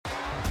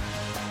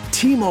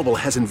T-Mobile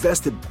has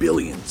invested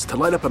billions to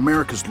light up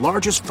America's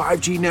largest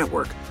 5G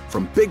network,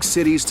 from big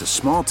cities to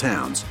small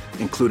towns,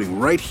 including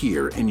right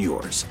here in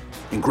yours.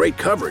 And great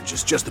coverage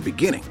is just the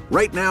beginning.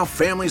 Right now,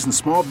 families and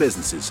small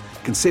businesses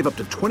can save up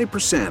to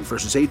 20%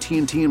 versus AT&T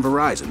and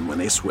Verizon when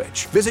they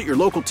switch. Visit your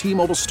local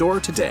T-Mobile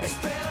store today.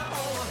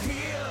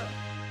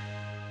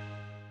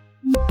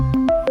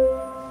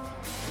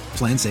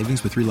 Plan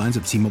savings with 3 lines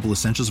of T-Mobile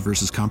Essentials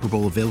versus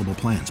comparable available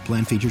plans.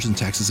 Plan features and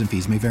taxes and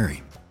fees may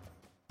vary.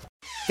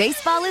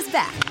 Baseball is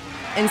back,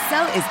 and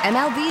so is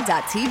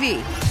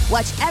MLB.tv.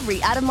 Watch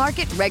every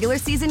out-of-market regular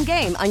season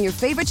game on your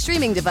favorite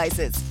streaming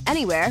devices,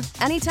 anywhere,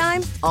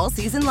 anytime, all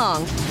season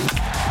long.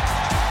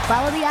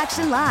 Follow the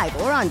action live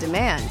or on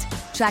demand.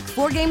 Track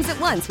 4 games at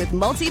once with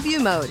multi-view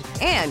mode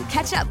and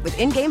catch up with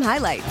in-game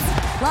highlights.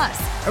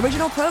 Plus,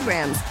 original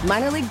programs,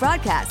 minor league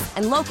broadcasts,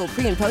 and local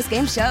pre- and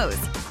post-game shows.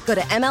 Go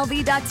to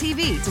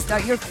MLB.tv to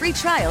start your free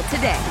trial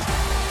today.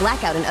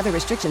 Blackout and other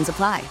restrictions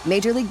apply.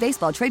 Major League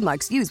Baseball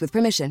trademarks used with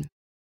permission.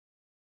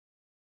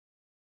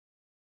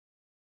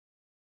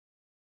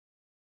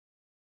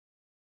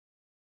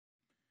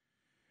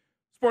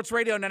 Sports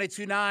Radio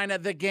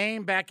 92.9, The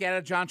Game, back at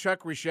it, John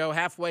Chuckery Show,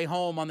 halfway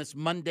home on this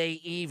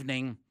Monday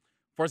evening.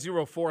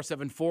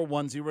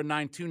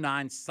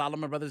 404-741-0929,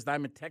 Solomon Brothers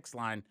Diamond text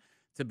line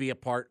to be a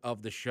part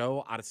of the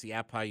show. Odyssey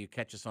app, how you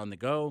catch us on the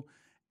go.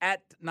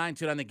 At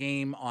 929 The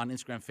Game on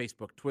Instagram,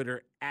 Facebook,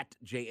 Twitter, at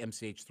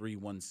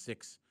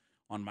JMCH316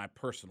 on my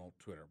personal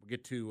Twitter. We'll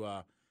get to,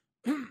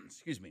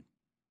 excuse me,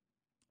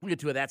 we'll get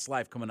to That's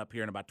Live coming up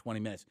here in about 20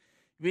 minutes.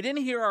 If you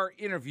didn't hear our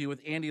interview with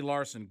Andy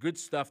Larsen, good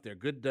stuff there,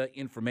 good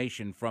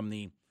information from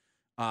the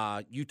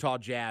Utah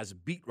Jazz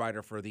beat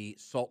writer for the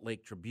Salt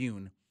Lake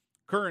Tribune,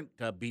 current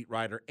beat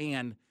writer,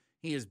 and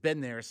he has been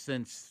there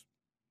since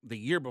the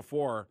year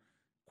before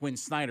Quinn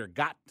Snyder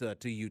got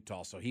to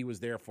Utah, so he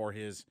was there for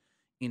his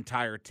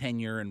entire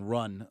tenure and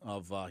run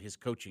of his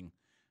coaching.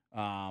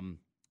 I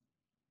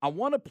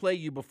want to play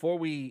you, before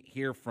we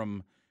hear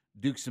from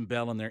Dukes and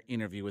Bell in their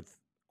interview with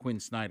Quinn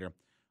Snyder,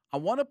 I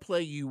want to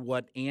play you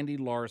what Andy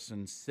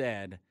Larsen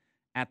said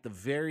at the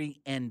very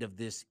end of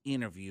this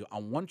interview. I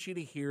want you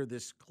to hear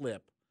this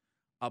clip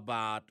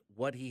about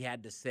what he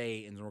had to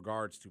say in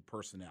regards to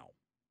personnel.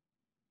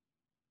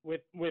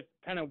 With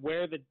kind of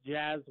where the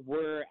Jazz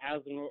were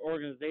as an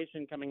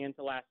organization coming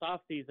into last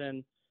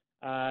offseason,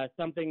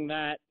 something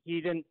that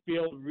he didn't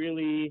feel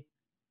really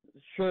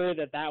sure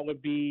that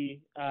would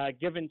be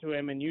given to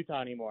him in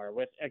Utah anymore,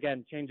 with,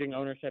 again, changing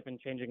ownership and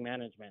changing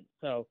management.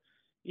 So,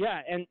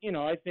 yeah, and,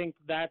 I think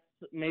that's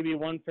maybe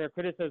one fair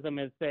criticism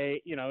is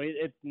say,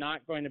 it's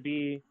not going to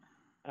be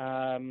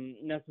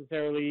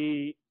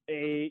necessarily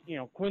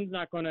Quinn's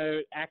not going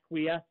to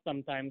acquiesce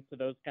sometimes to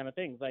those kind of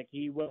things. Like,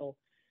 he will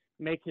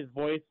make his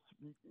voice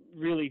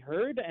really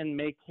heard and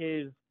make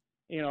his,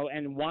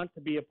 and want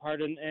to be a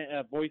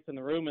voice in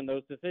the room in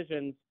those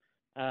decisions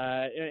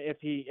if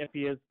he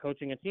is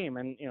coaching a team.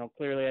 And,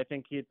 clearly I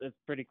think it's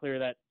pretty clear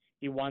that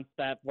he wants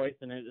that voice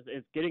and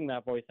is getting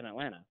that voice in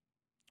Atlanta.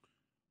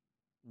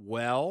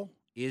 Well,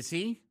 is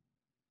he?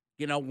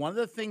 One of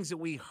the things that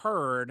we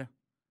heard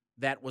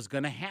that was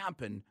going to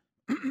happen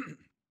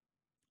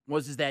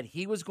was that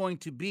he was going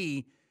to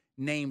be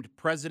named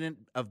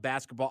president of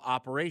basketball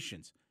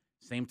operations.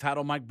 Same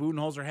title Mike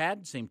Budenholzer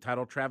had, same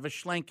title Travis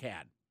Schlenk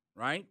had,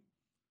 right?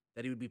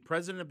 That he would be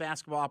president of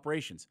basketball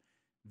operations.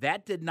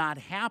 That did not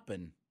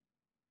happen.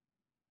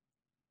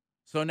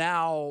 So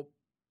now,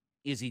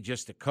 is he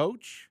just a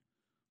coach?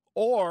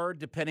 Or,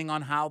 depending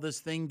on how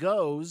this thing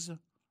goes,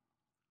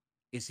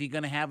 is he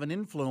going to have an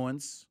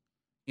influence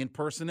in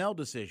personnel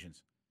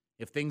decisions?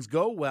 If things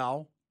go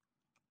well,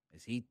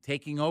 is he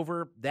taking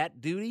over that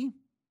duty?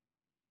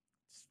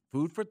 It's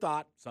food for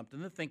thought,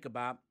 something to think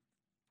about.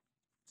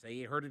 Say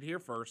you heard it here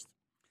first.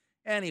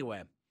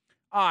 Anyway,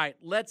 all right,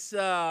 let's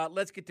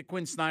get to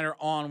Quinn Snyder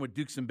on with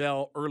Dukes and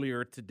Bell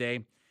earlier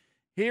today.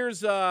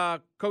 Here's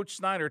Coach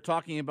Snyder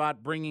talking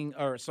about bridging.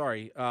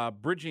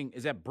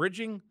 Is that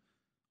bridging?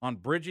 On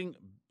bridging,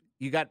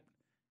 you got,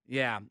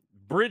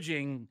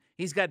 bridging.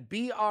 He's got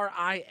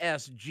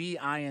BRISGING.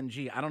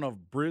 I don't know if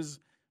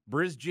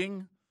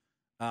bridging.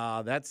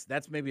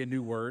 That's maybe a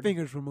new word.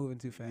 Fingers were moving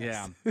too fast.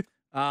 Yeah.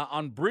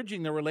 On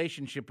bridging the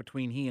relationship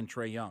between he and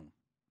Trae Young.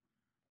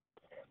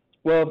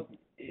 Well,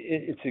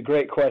 it's a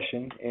great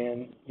question,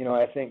 and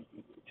I think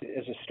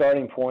as a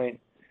starting point,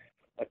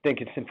 I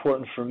think it's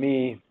important for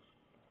me,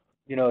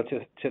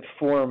 to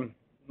form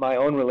my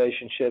own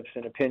relationships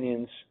and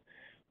opinions,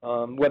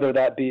 whether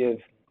that be of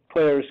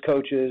players,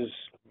 coaches,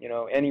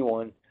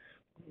 anyone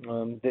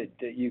that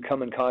you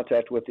come in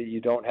contact with that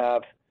you don't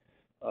have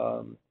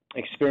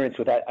experience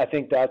with. I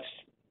think that's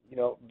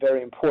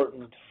very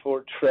important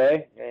for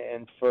Trae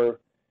and for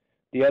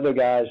the other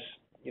guys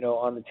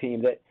on the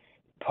team. That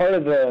part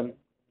of the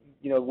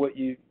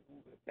the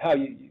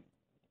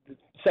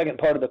second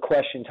part of the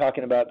question,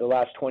 talking about the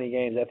last 20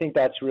 games, I think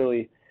that's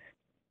really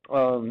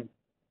a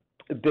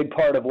big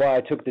part of why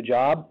I took the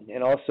job,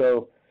 and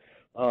also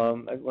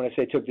when I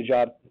say took the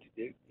job,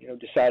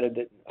 decided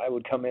that I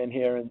would come in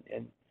here and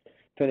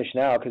finish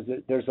now because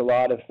there's a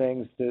lot of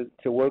things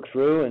to work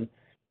through, and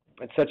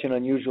it's such an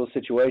unusual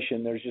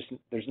situation.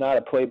 There's not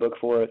a playbook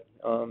for it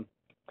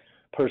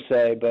per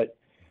se, but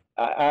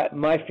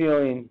my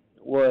feeling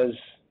was,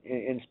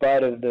 in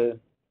spite of the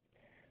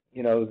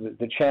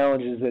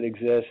challenges that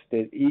exist,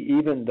 that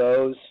even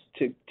those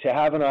to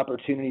have an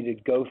opportunity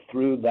to go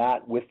through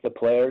that with the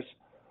players,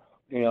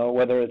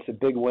 whether it's a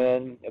big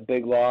win, a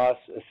big loss,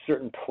 a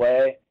certain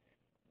play,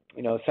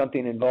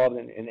 something involved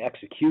in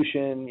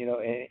execution,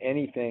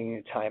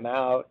 anything,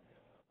 timeout,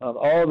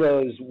 all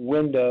those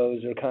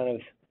windows are kind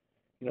of,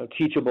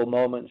 teachable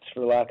moments,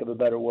 for lack of a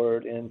better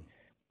word. And,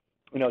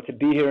 to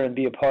be here and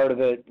be a part of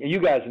it, you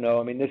guys know,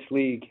 I mean, this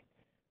league's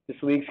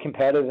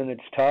competitive and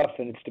it's tough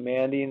and it's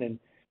demanding. And,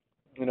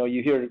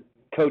 you hear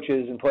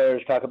coaches and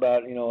players talk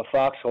about, a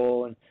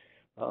foxhole. And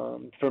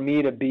for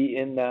me to be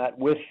in that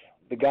with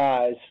the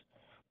guys,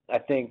 I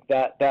think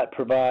that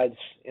provides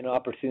an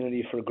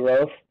opportunity for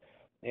growth.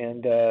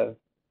 And,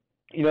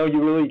 you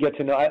really get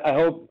to know, I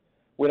hope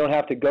we don't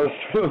have to go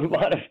through a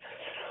lot of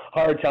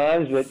hard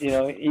times, but,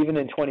 even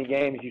in 20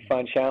 games, you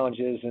find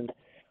challenges. And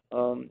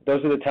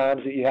those are the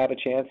times that you have a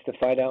chance to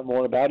find out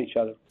more about each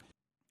other.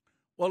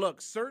 Well,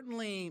 look,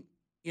 certainly,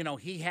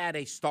 he had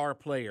a star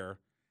player.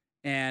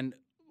 And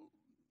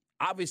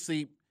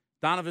obviously,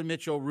 Donovan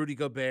Mitchell, Rudy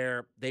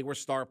Gobert, they were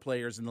star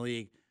players in the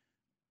league.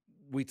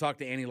 We talked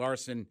to Andy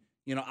Larson.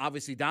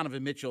 Obviously,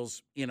 Donovan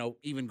Mitchell's,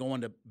 even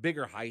going to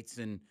bigger heights,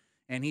 and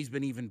he's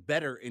been even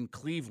better in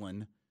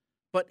Cleveland.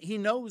 But he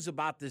knows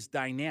about this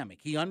dynamic.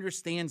 He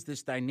understands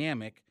this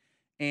dynamic.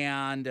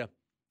 And,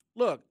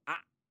 look,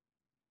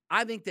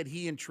 I think that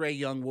he and Trae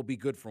Young will be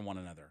good for one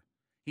another.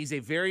 He's a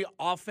very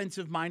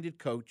offensive-minded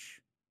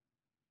coach,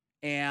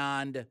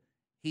 and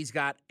he's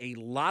got a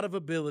lot of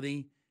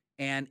ability.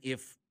 And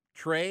if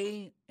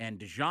Trae and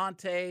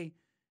DeJounte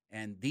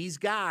and these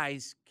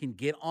guys can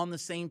get on the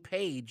same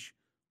page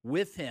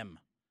with him,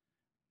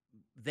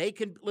 they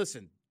can –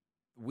 listen,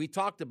 we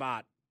talked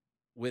about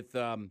with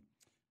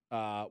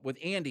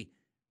Andy,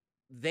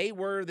 they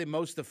were the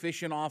most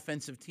efficient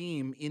offensive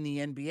team in the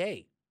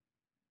NBA.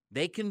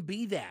 They can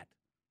be that.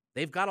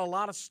 They've got a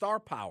lot of star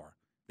power.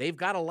 They've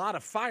got a lot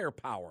of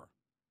firepower.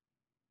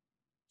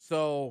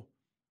 So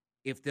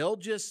if they'll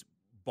just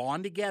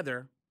bond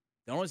together,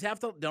 they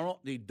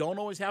don't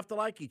always have to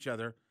like each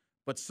other,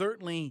 but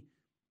certainly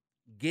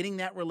getting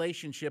that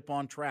relationship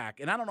on track.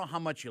 And I don't know how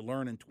much you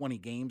learn in 20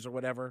 games or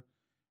whatever,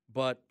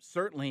 but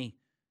certainly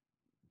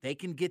they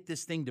can get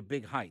this thing to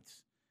big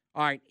heights.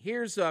 All right,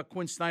 here's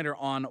Quinn Snyder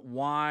on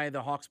why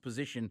the Hawks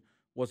position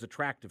was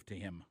attractive to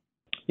him.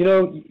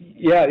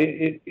 Yeah,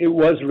 it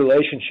was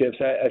relationships.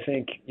 I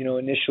think,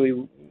 initially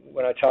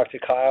when I talked to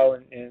Kyle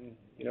and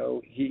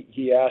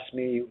he asked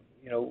me,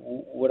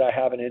 would I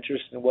have an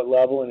interest and what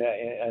level, and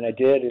I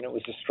did, and it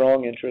was a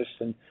strong interest.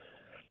 And,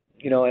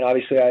 and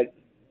obviously I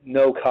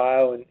know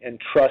Kyle and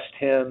trust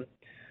him,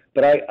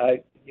 but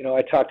I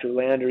talked to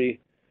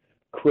Landry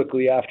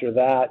quickly after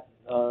that.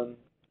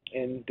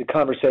 And the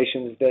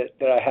conversations that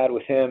I had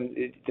with him,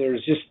 it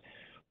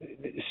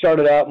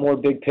started out more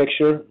big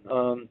picture,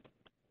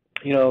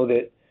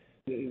 that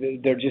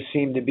there just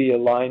seemed to be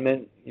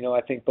alignment.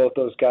 I think both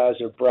those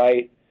guys are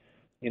bright.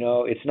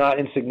 It's not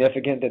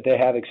insignificant that they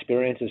have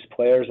experience as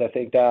players. I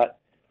think that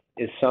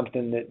is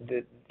something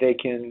that they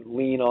can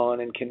lean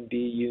on and can be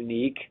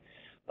unique.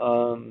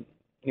 You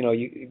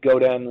go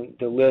down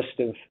the list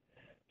of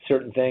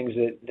certain things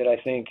that I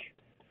think,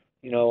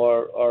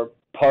 are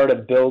part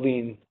of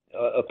building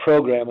a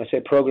program. I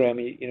say program,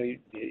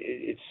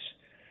 it's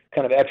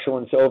kind of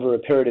excellence over a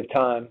period of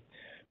time.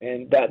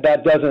 And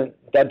that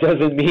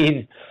doesn't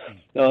mean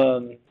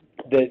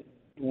that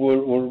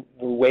we're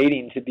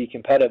waiting to be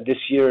competitive. This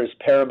year is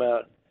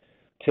paramount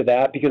to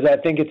that, because I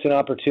think it's an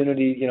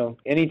opportunity.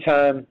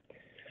 Anytime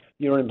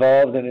you're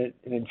involved in an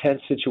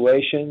intense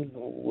situation,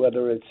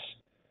 whether it's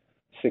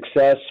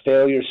success,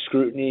 failure,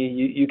 scrutiny,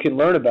 you can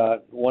learn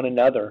about one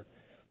another,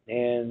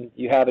 and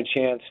you have a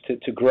chance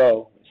to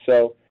grow.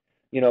 So,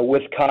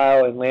 with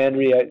Kyle and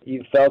Landry,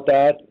 you felt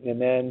that,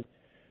 and then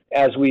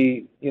as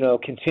we,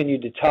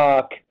 continued to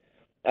talk,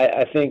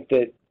 I think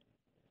that,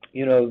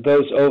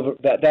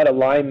 that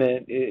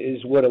alignment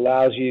is what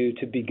allows you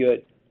to be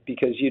good,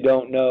 because you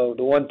don't know.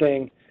 The one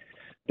thing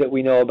that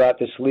we know about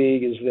this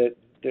league is that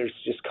there's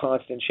just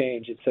constant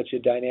change. It's such a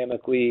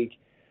dynamic league,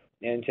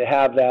 and to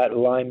have that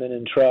alignment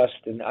and trust,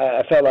 and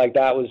I felt like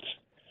that was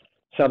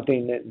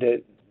something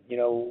that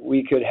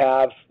we could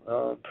have,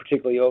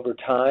 particularly over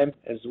time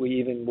as we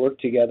even work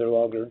together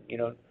longer,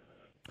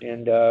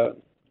 and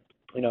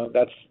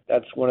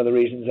that's one of the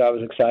reasons I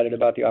was excited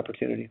about the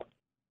opportunity.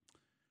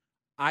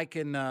 I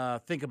can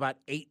think about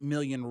 8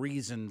 million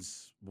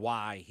reasons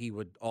why he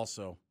would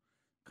also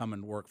come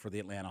and work for the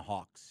Atlanta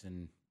Hawks,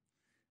 and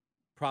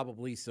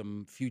probably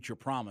some future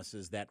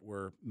promises that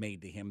were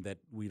made to him that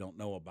we don't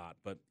know about.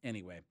 But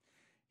anyway,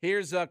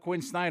 here's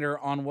Quinn Snyder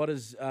on what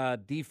his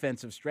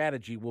defensive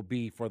strategy will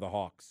be for the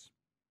Hawks.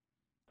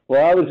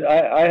 Well,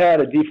 I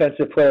had a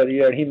defensive player of the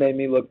year, and he made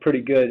me look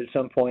pretty good at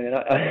some point.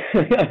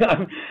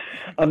 And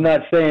I'm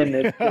not saying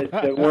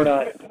that we're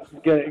not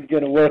going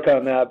to work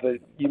on that, but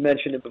you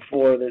mentioned it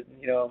before that,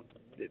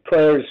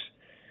 players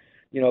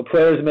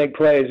make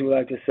plays, we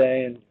like to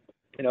say, and,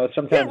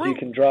 sometimes you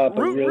can drop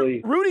a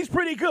really... Rudy's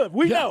pretty good.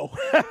 We know.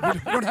 We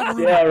don't have a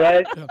Rudy. Yeah,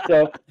 right?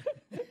 So,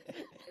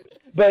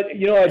 but,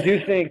 I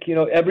do think,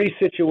 every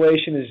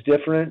situation is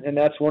different, and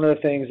that's one of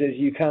the things is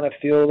you kind of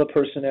feel the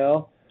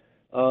personnel,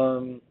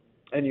 and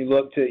you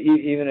look to,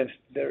 even if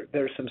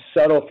there's some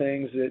subtle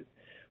things that,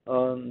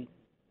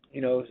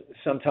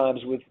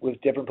 sometimes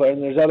with different players,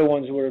 and there's other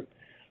ones where,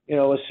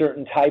 a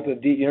certain type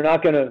of you're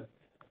not going to,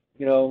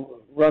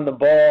 run the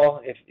ball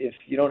if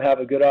you don't have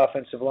a good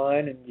offensive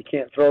line, and you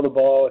can't throw the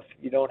ball if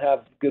you don't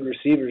have good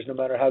receivers, no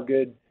matter how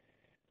good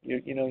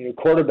your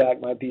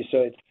quarterback might be.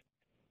 So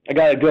I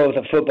got to go with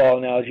a football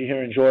analogy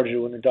here in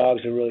Georgia when the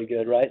Dogs are really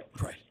good, right?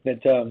 Right.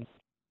 But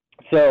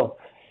so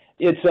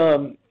it's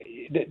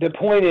the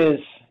point is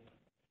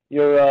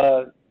you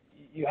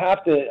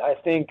have to, I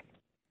think,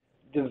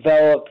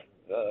 develop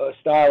a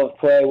style of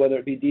play, whether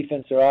it be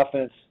defense or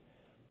offense,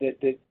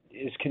 that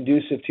is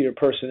conducive to your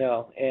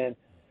personnel. And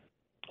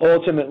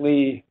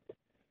ultimately,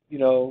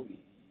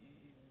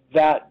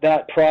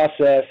 that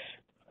process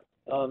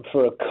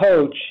for a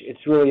coach,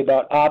 it's really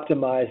about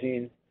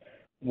optimizing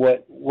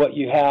what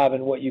you have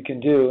and what you can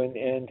do.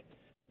 And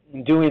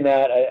in doing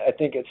that, I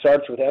think it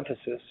starts with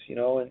emphasis,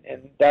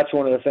 and that's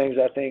one of the things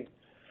I think,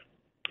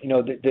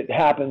 that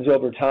happens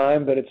over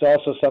time, but it's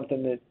also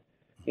something that,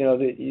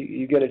 that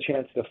you get a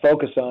chance to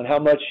focus on. How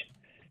much,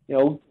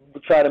 we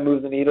try to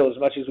move the needle as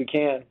much as we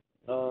can,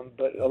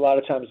 but a lot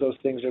of times those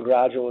things are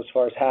gradual as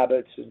far as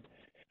habits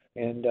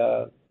and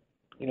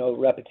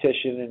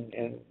repetition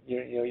and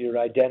your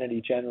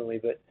identity generally.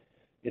 But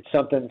it's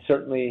something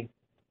certainly,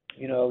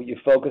 you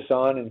focus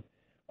on, and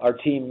our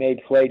team may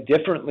play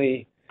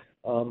differently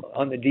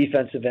on the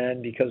defensive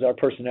end because our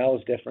personnel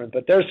is different.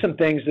 But there's some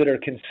things that are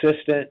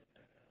consistent,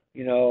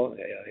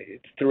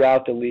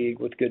 throughout the league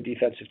with good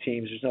defensive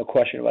teams. There's no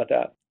question about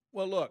that.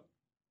 Well, look,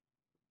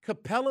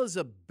 Capella's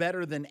a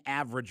better than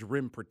average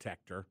rim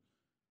protector.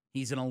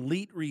 He's an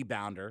elite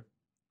rebounder.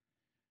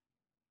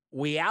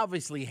 We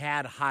obviously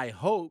had high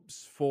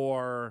hopes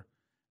for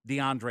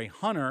DeAndre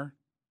Hunter.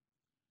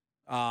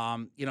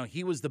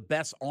 He was the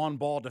best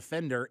on-ball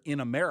defender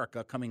in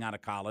America coming out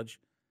of college,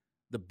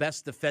 the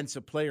best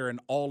defensive player in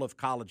all of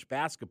college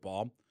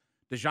basketball.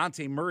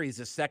 DeJounte Murray is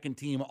a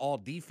second-team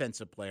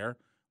all-defensive player.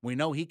 We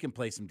know he can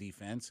play some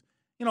defense.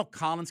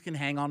 Collins can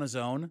hang on his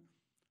own.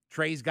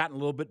 Trey's gotten a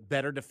little bit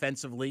better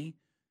defensively.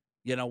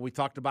 We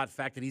talked about the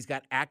fact that he's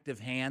got active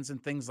hands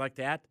and things like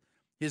that.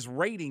 His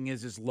rating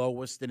is his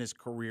lowest in his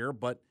career,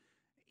 but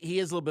he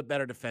is a little bit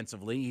better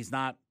defensively. He's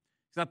not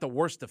the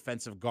worst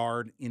defensive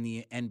guard in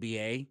the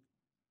NBA.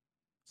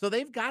 So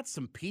they've got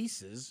some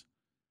pieces.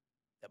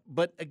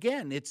 But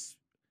again, it's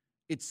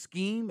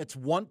scheme, it's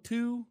want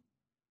to.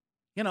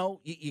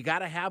 You got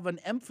to have an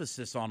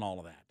emphasis on all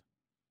of that.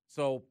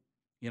 So,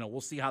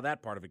 we'll see how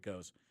that part of it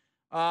goes.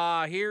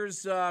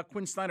 Here's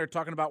Quinn Snyder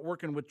talking about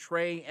working with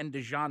Trey and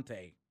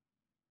DeJounte.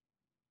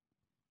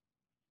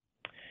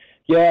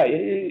 Yeah,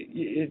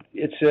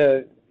 it's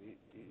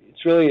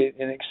really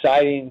an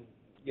exciting,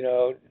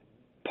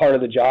 part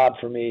of the job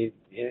for me.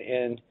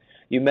 And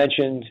you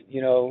mentioned,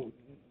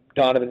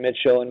 Donovan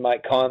Mitchell and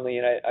Mike Conley,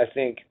 and I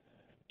think,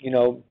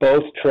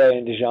 both Trey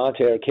and DeJounte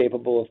are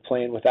capable of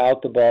playing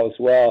without the ball as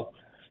well.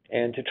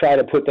 And to try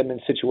to put them in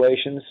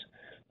situations,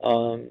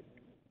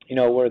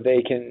 where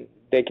they can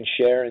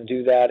share and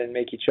do that and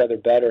make each other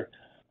better.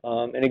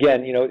 And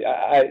again,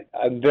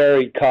 I'm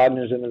very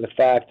cognizant of the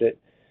fact that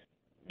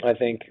I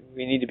think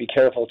we need to be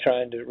careful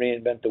trying to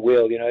reinvent the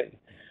wheel.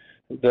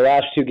 The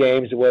last two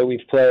games, the way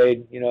we've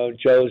played,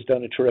 Joe's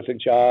done a terrific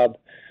job.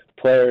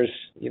 Players,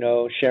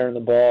 sharing the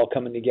ball,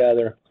 coming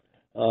together.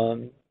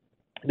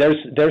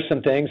 There's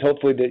some things,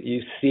 hopefully, that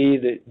you see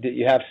that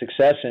you have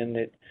success in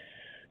that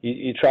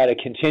you try to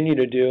continue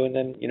to do, and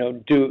then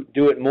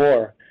do it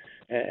more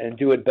and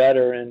do it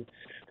better. And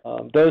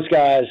those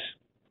guys,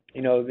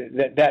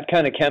 that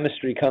kind of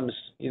chemistry comes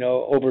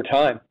over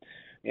time.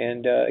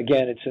 And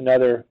again, it's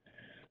another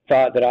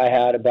thought that I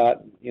had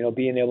about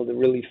being able to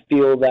really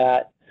feel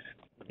that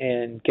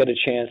and get a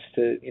chance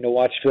to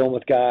watch film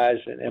with guys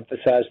and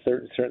emphasize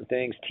certain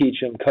things, teach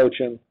them, coach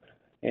them,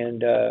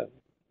 and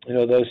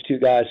those two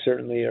guys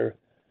certainly are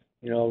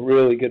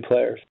really good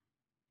players.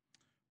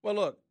 Well,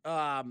 look,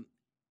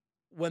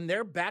 when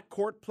their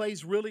backcourt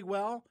plays really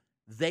well,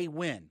 they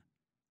win.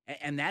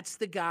 And that's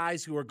the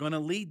guys who are going to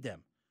lead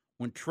them.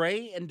 When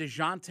Trey and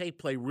DeJounte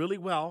play really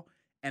well,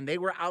 and they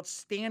were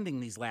outstanding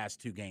these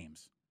last two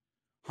games.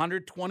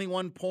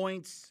 121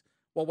 points,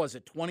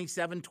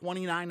 27,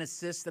 29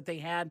 assists that they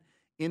had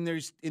in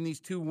these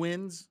two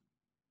wins.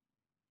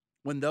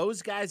 When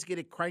those guys get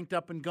it cranked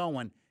up and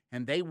going,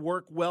 and they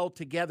work well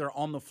together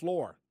on the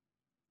floor,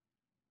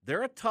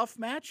 they're a tough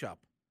matchup.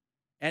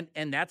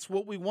 And that's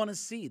what we want to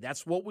see.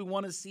 That's what we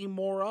want to see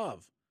more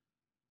of.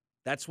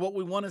 That's what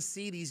we want to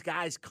see, these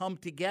guys come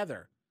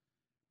together,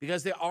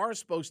 because they are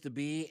supposed to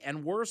be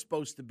and were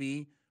supposed to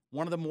be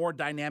one of the more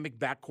dynamic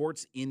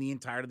backcourts in the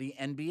entirety of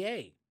the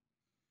NBA.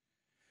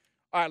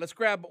 All right, let's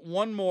grab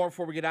one more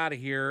before we get out of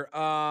here.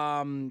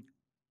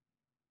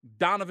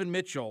 Donovan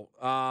Mitchell,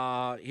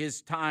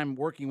 his time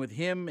working with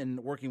him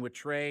and working with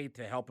Trey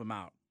to help him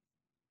out.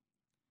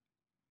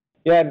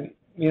 Yeah,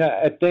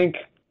 I think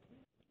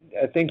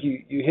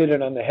you hit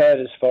it on the head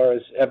as far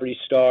as every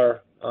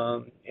star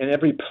and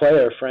every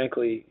player,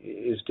 frankly,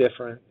 is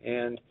different,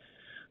 and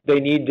they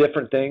need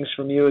different things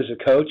from you as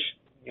a coach.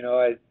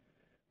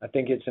 I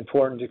think it's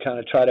important to kind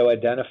of try to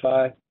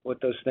identify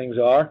what those things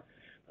are.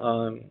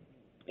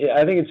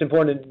 I think it's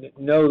important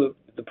to know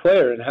the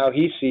player and how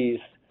he sees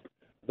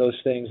those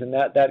things, and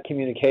that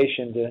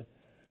communication to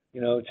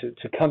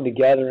come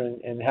together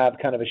and have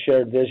kind of a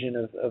shared vision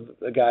of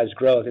a guy's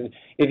growth. And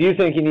if you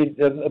think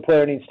a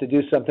player needs to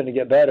do something to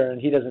get better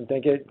and he doesn't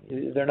think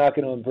it, they're not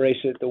going to embrace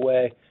it the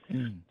way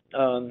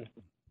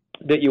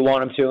that you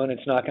want them to, and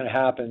it's not going to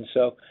happen.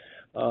 So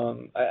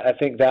I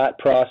think that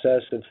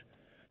process of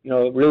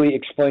really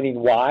explaining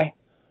why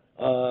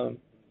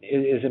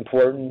is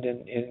important.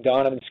 In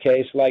Donovan's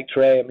case, like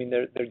Trey, I mean,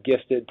 they're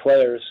gifted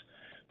players,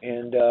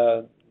 and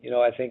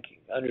I think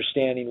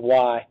understanding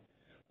why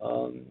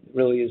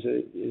really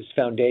is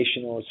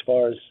foundational as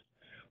far as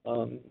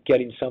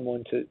getting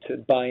someone to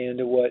buy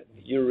into what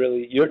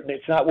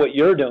it's not what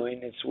you're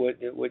doing, it's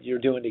what you're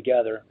doing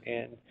together,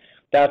 and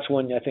that's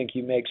when I think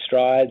you make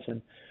strides,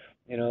 and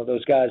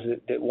those guys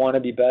that want to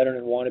be better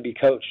and want to be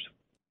coached.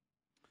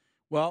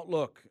 Well,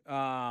 look,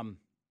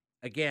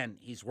 again,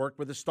 he's worked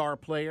with a star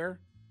player.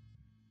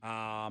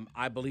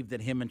 I believe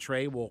that him and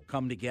Trey will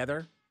come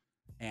together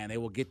and they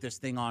will get this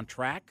thing on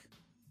track.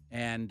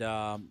 And,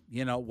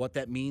 what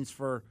that means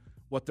for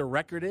what their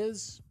record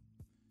is,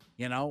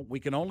 we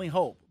can only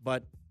hope.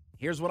 But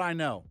here's what I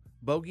know.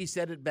 Bogey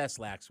said it best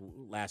last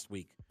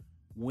week.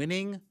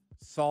 Winning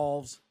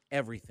solves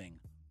everything.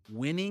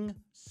 Winning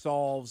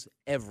solves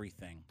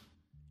everything.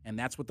 And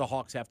that's what the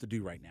Hawks have to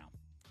do right now.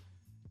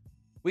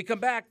 We come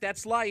back.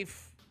 That's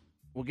life.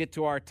 We'll get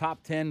to our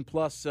top 10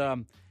 plus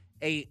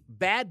a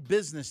bad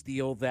business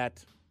deal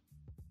that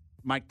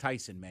Mike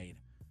Tyson made.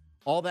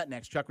 All that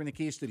next. Chuck in the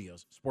Kia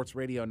Studios, Sports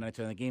Radio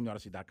 92 on the Game, the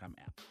Odyssey.com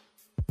app.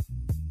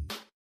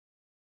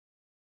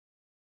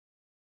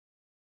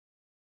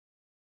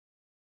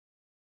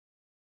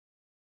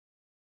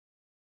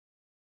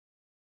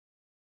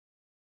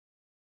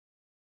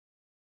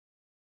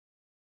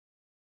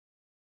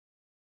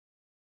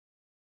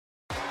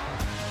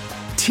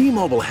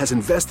 T-Mobile has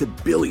invested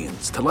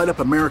billions to light up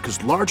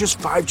America's largest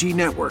 5G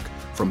network,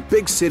 from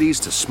big cities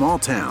to small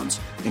towns,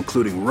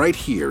 including right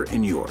here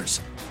in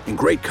yours. And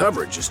great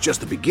coverage is just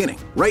the beginning.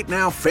 Right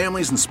now,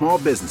 families and small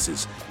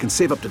businesses can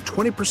save up to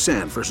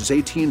 20% versus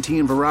AT&T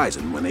and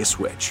Verizon when they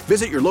switch.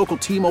 Visit your local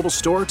T-Mobile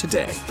store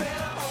today.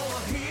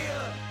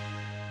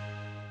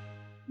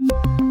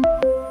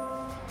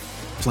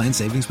 Plan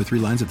savings with 3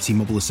 lines of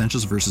T-Mobile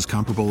Essentials versus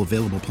comparable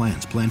available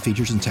plans. Plan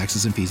features and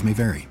taxes and fees may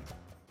vary.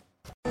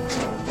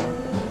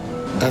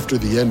 After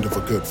the end of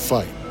a good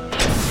fight,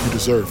 you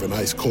deserve an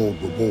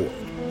ice-cold reward.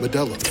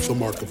 Modelo is the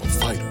mark of a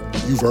fighter.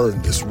 You've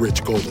earned this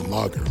rich golden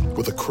lager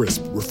with a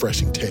crisp,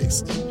 refreshing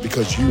taste.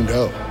 Because you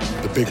know,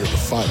 the bigger the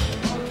fight,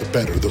 the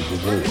better the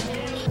reward.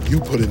 You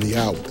put in the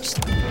hours,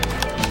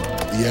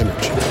 the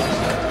energy,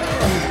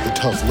 the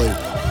tough labor.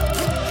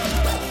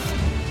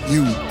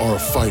 You are a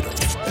fighter,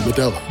 and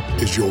Modelo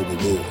is your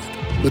reward.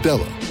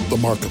 Modelo, the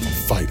mark of a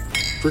fighter.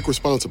 Drink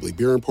responsibly.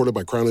 Beer imported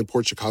by Crown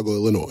Imports, Chicago,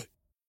 Illinois.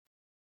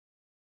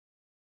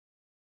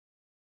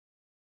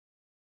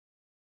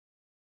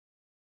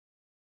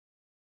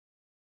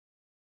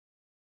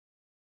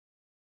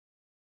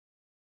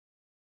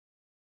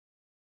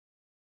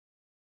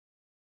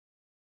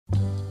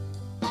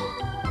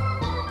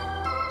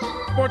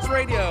 Sports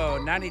Radio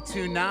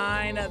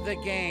 92.9 The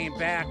Game,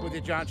 back with the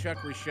John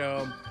Chuckery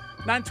Show.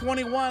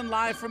 9:21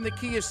 live from the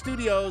Kia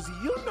Studios.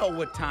 You know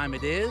what time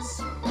it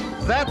is.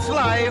 That's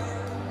life.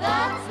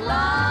 That's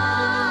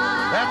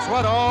life. That's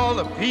what all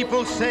the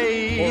people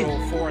say.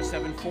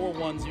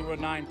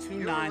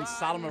 404-741-0929.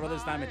 Solomon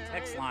Brothers Diamond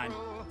text line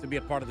to be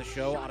a part of the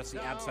show. Odyssey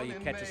app's how you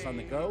catch us on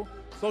the go.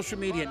 Social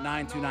media at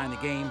 929 The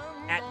Game,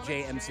 at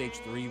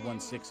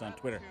JMCH316 on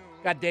Twitter.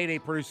 Got Day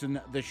producing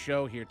the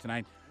show here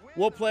tonight.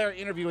 We'll play our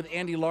interview with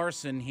Andy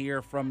Larson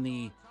here from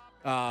the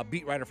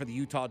beat writer for the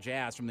Utah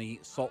Jazz from the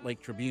Salt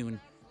Lake Tribune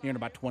here in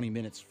about 20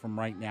 minutes from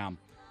right now.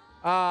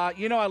 I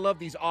love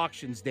these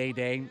auctions,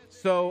 Day.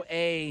 So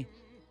a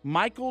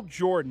Michael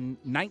Jordan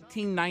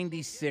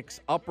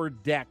 1996 Upper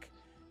Deck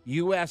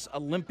U.S.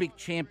 Olympic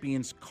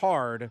Champions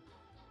card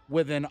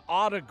with an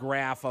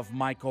autograph of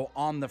Michael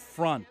on the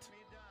front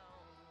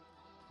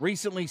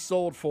recently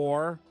sold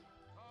for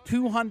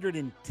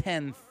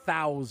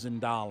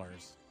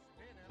 $210,000.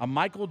 A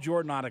Michael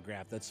Jordan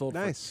autograph that sold for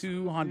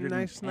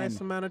 $210,000.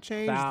 Nice amount of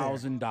change there.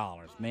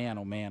 Man,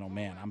 oh, man, oh,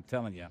 man. I'm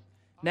telling you.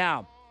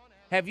 Now,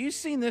 have you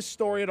seen this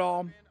story at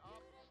all?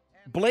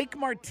 Blake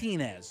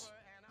Martinez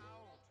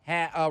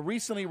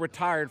recently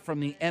retired from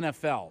the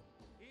NFL.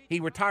 He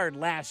retired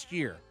last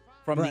year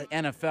from the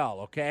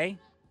NFL, okay?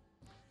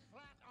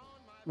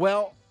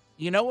 Well,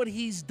 You know what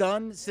he's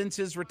done since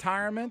his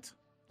retirement?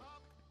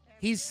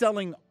 He's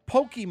selling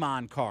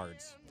Pokemon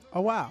cards.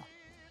 Oh, wow.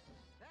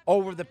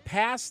 Over the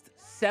past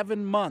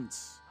 7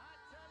 months,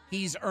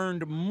 he's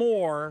earned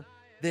more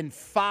than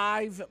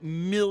 $5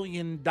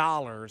 million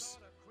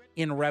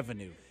in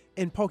revenue.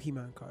 In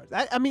Pokemon cards.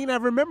 I mean, I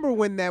remember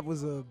when that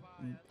was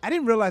I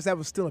didn't realize that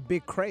was still a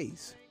big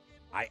craze.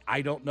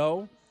 I don't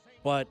know,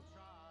 but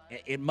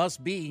it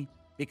must be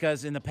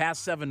because in the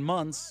past 7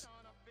 months,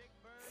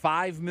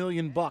 $5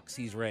 million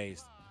he's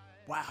raised.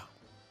 Wow.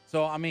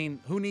 So, I mean,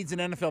 who needs an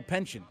NFL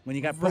pension when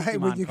you got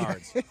Pokemon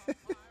cards?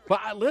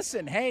 But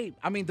listen, hey,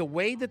 I mean, the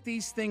way that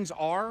these things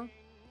are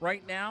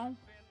right now.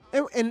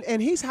 And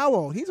he's how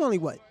old? He's only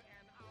what?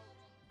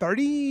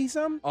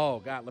 30-something? Oh,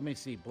 God, let me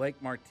see. Blake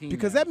Martinez.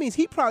 Because that means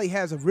he probably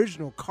has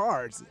original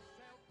cards.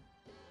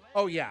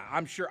 Oh, yeah,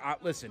 I'm sure.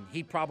 Listen,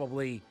 he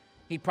probably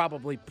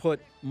put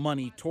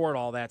money toward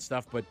all that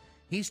stuff, but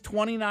he's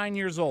 29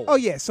 years old. Oh,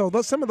 yeah, so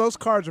some of those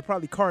cards are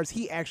probably cards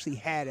he actually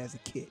had as a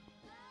kid.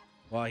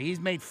 Well, he's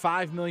made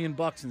 $5 million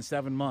in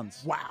 7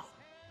 months. Wow.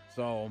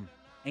 So,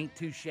 ain't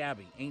too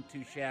shabby. All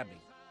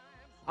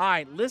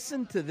right,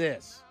 listen to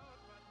this.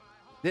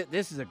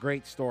 This is a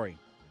great story.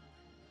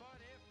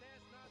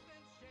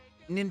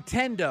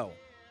 Nintendo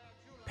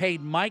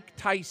paid Mike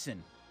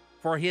Tyson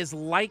for his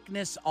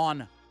likeness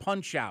on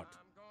Punch-Out,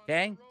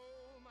 okay?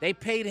 They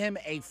paid him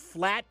a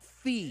flat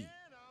fee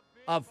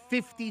of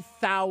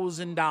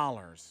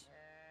 $50,000.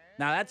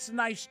 Now, that's a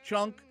nice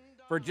chunk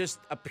for just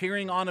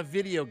appearing on a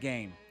video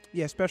game.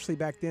 Yeah, especially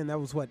back then. That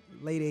was, what,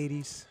 late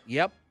 80s?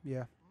 Yep.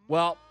 Yeah.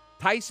 Well,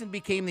 Tyson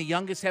became the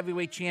youngest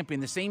heavyweight champion.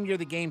 The same year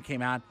the game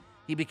came out,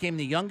 he became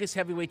the youngest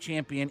heavyweight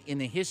champion in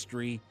the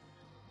history,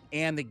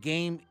 and the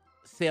game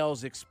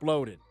sales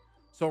exploded.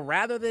 So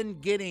rather than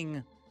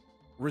getting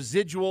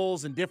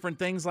residuals and different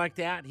things like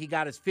that, he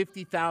got his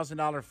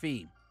 $50,000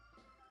 fee.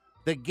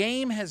 The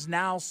game has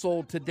now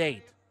sold to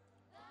date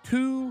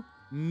 2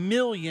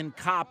 million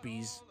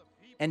copies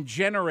and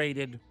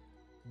generated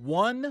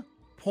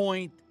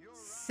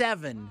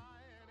 $1.7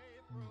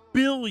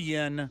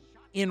 billion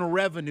in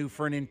revenue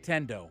for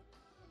Nintendo.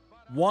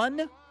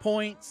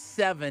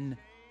 $1.7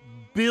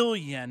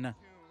 billion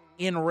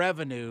in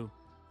revenue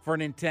for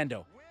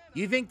Nintendo.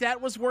 You think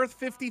that was worth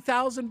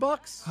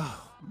 $50,000?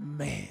 Oh,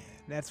 man.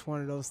 That's one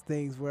of those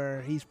things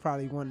where he's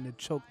probably wanting to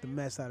choke the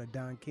mess out of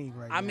Don King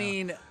right now. I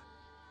mean,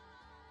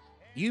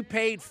 you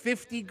paid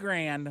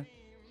 $50,000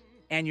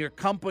 and your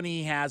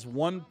company has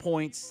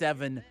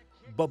 $1.7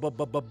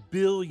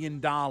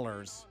 billion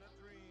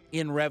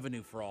in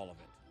revenue for all of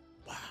it.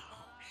 Wow.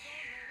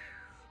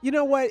 You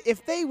know what?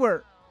 If they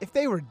were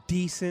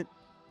decent,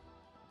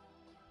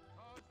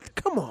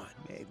 come on,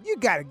 man. You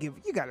gotta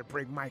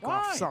bring Mike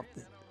off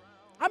something.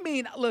 I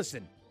mean,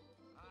 listen.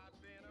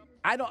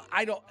 I don't.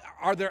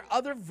 Are there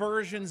other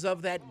versions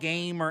of that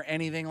game or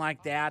anything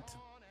like that?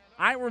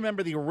 I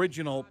remember the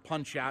original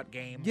Punch-Out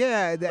game.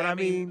 Yeah, but I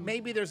mean,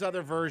 maybe there's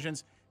other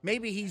versions.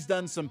 Maybe he's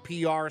done some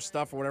PR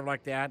stuff or whatever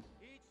like that.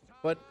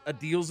 But a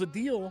deal's a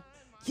deal.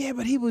 Yeah,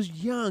 but he was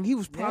young. He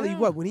was probably,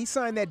 when he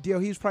signed that deal,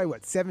 he was probably,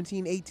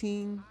 17,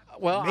 18?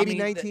 Well, maybe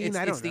 19?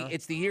 I don't know.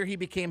 It's the year he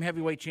became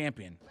heavyweight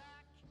champion.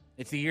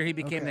 It's the year he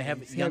became the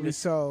youngest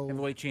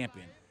heavyweight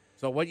champion.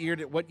 So what year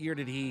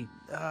did he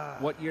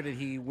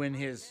win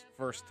his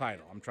first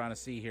title? I'm trying to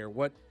see here.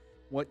 What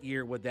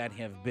year would that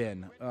have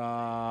been?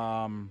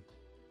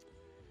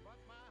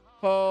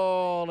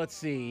 Let's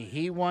see.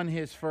 He won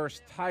his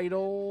first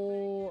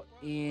title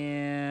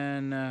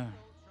in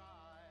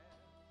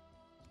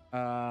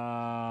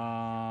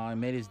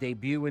made his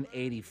debut in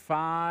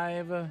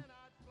 85.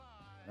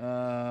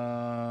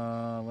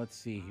 Let's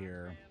see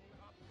here.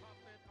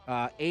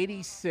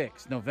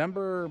 86,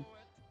 November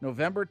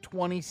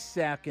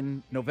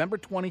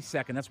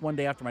 22nd. That's one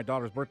day after my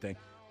daughter's birthday.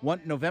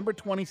 November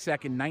 22nd,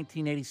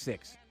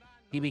 1986.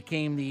 He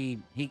became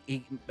he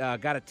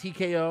got a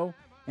TKO,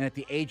 and at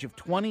the age of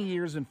 20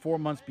 years and 4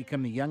 months,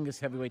 became the youngest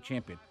heavyweight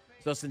champion.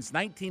 So since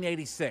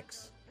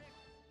 1986,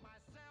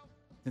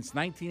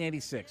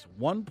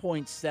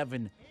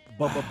 1.7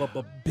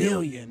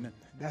 billion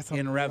That's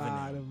in revenue. That's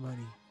a lot of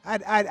money.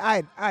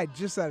 I'd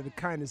just out of the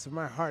kindness of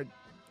my heart,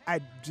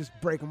 I'd just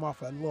break him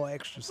off a little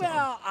extra something.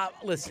 Well,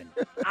 listen,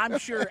 I'm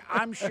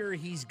sure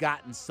he's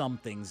gotten some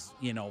things,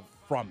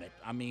 from it.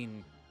 I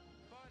mean,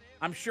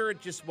 I'm sure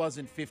it just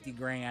wasn't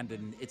 $50,000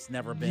 and it's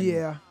never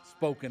been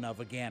spoken of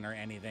again or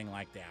anything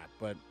like that.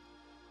 But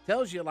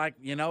tells you,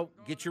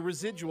 get your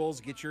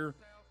residuals, get your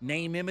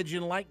name, image,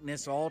 and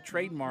likeness all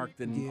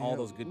trademarked and all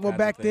those good. Well,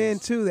 back of then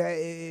things. too,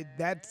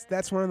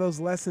 that's one of those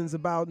lessons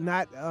about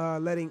not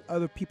letting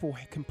other people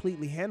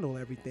completely handle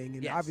everything.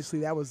 And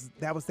obviously, that was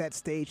that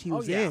stage he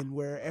was in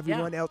where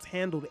everyone else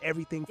handled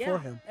everything for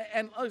him.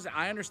 And listen,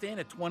 I understand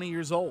at 20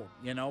 years old,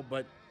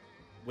 but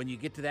when you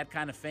get to that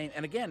kind of fame,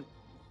 and again,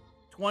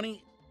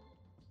 20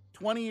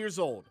 years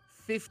old,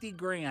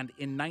 $50,000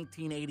 in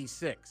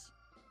 1986.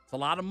 It's a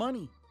lot of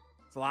money.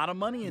 It's a lot of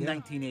money in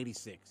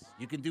 1986.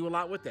 You can do a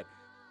lot with that.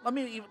 Let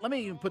me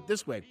even put it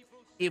this way.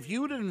 If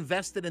you would have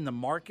invested in the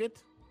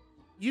market,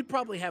 you'd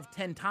probably have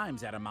 10 times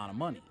that amount of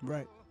money.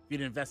 Right. If if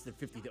you'd invested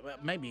 50,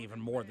 maybe even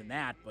more than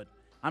that, but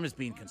I'm just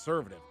being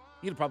conservative.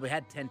 You'd have probably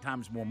had 10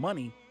 times more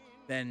money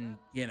than,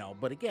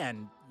 but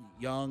again,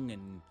 young,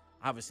 and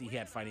obviously he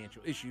had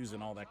financial issues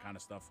and all that kind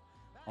of stuff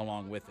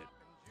along with it.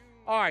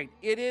 All right,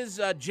 it is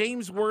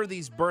James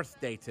Worthy's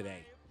birthday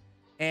today.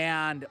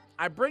 And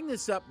I bring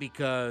this up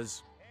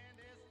because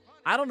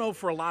I don't know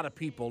for a lot of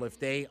people if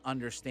they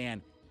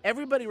understand.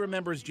 Everybody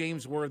remembers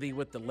James Worthy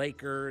with the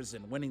Lakers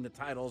and winning the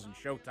titles and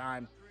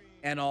Showtime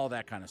and all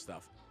that kind of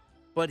stuff.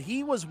 But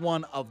he was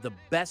one of the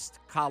best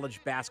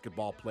college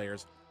basketball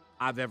players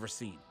I've ever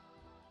seen.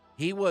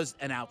 He was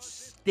an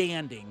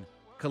outstanding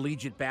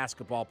collegiate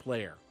basketball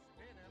player.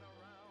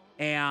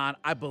 And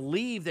I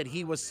believe that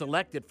he was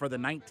selected for the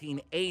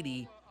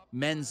 1980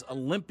 men's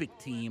Olympic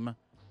team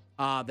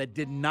that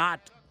did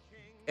not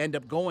end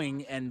up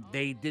going, and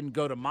they didn't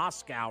go to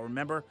Moscow.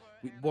 Remember,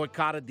 we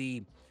boycotted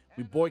the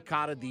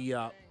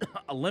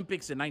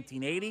Olympics in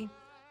 1980.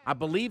 I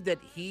believe that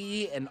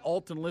he and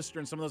Alton Lister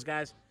and some of those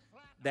guys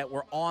that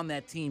were on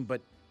that team,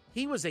 but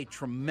he was a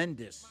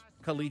tremendous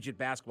collegiate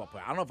basketball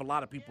player. I don't know if a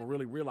lot of people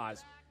really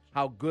realize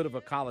how good of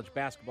a college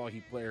basketball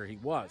player he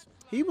was.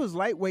 He was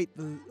lightweight,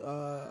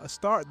 the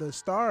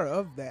star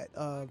of that.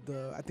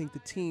 I think the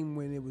team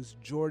when it was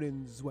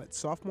Jordan's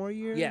sophomore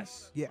year.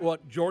 Yes. Yeah. Well,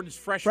 Jordan's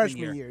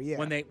freshman year. Yeah.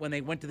 When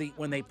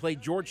they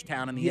played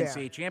Georgetown in the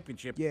NCAA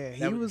championship. Yeah.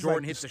 He was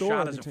Jordan like hit the the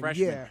shot as a team.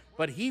 freshman. Yeah.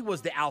 But he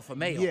was the alpha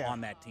male on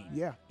that team.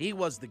 Yeah. He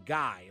was the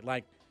guy.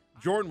 Like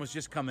Jordan was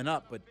just coming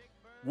up, but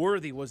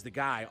Worthy was the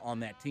guy on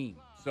that team.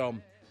 So,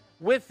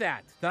 with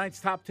that, tonight's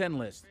top 10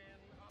 list.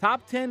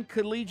 Top 10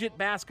 collegiate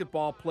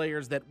basketball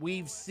players that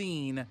we've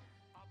seen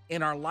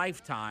in our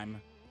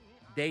lifetime.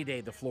 Day,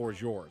 the floor is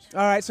yours.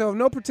 All right, so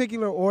no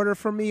particular order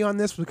for me on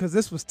this because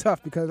this was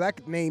tough because I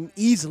could name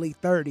easily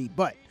 30.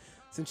 But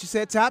since you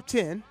said top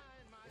 10,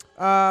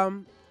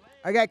 I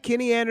got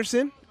Kenny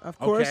Anderson, of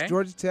course,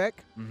 Georgia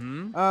Tech.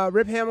 Mm-hmm.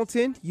 Rip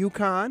Hamilton,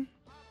 UConn.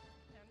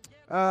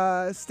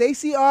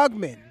 Stacey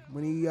Augmon,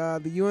 when he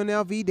the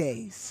UNLV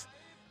days.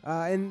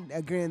 And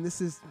again,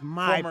 this is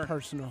my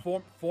personal.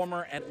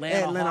 Former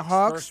Atlanta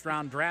Hawks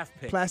first-round draft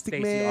pick. Plastic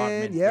Stacey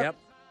Man, Augmon.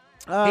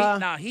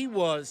 yep. He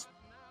was,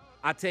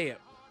 I tell you,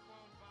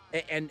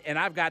 and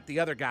I've got the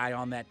other guy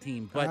on that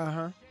team,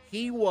 but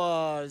he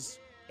was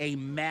a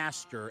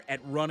master at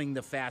running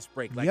the fast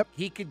break. Like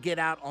he could get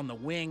out on the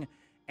wing,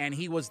 and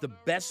he was the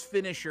best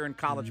finisher in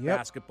college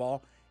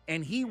basketball.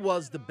 And he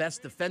was the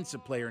best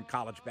defensive player in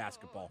college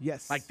basketball.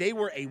 Yes. Like they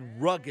were a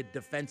rugged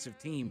defensive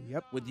team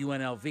with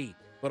UNLV.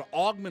 But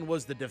Augmon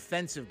was the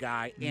defensive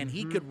guy, and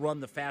he could run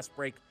the fast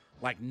break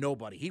like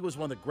nobody. He was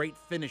one of the great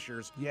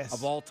finishers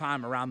of all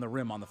time around the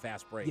rim on the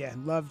fast break. Yeah,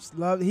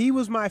 loved. He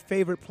was my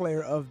favorite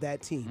player of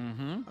that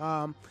team.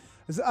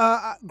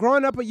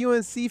 Growing up a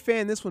UNC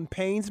fan, this one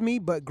pains me,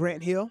 but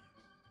Grant Hill.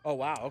 Oh,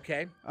 wow,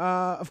 okay.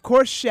 Of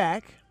course,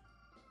 Shaq.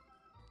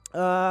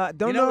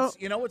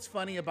 You know what's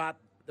funny about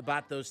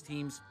those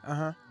teams?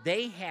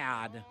 They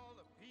had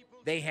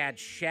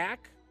Shaq.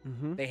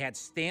 They had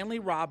Stanley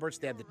Roberts.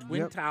 They had the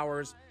Twin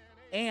Towers,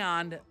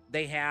 and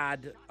they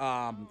had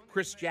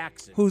Chris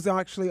Jackson, who's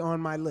actually on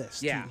my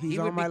list. Yeah, he's he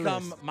on would my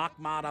become list.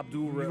 Mahmoud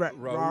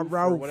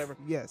Abdul-Rauf or whatever.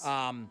 Yes.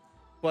 And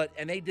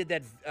they did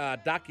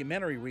that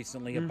documentary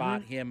recently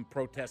about him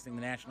protesting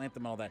the national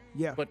anthem and all that.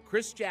 Yeah. But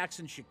Chris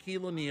Jackson,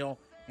 Shaquille O'Neal,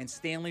 and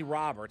Stanley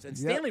Roberts. And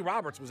Stanley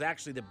Roberts was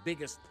actually the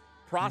biggest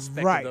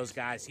prospect of those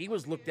guys. He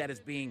was looked at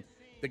as being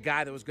the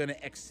guy that was going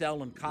to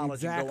excel in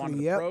college and go on to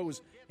the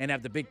pros and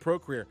have the big pro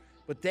career.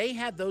 But they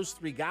had those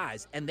three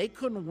guys, and they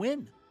couldn't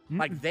win.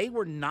 Like, they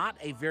were not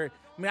a very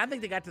 – I mean, I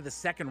think they got to the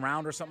second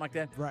round or something like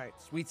that. Right.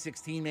 Sweet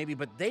 16 maybe.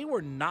 But they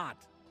were not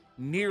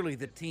nearly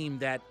the team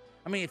that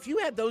 – I mean, if you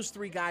had those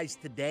three guys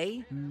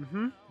today,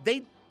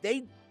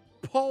 they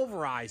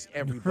pulverize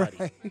everybody.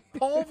 Right.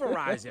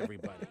 Pulverize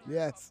everybody.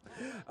 Yes.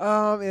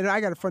 And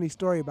I got a funny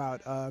story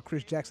about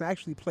Chris Jackson. I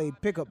actually played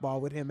pickup ball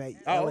with him at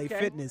LA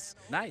Fitness.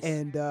 Nice.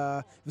 And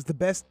it was the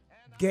best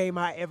game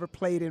I ever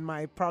played in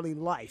my probably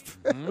life.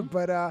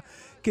 But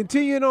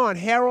continuing on,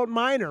 Harold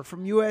Miner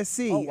from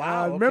USC. Oh,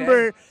 wow.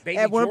 Remember Baby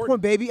at one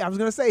Jordan. point, I was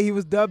going to say he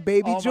was dubbed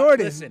Baby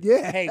Jordan. Listen,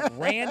 yeah. Hey,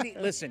 Randy,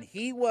 listen,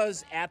 he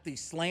was at the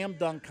slam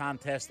dunk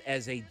contest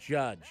as a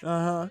judge.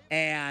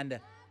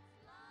 And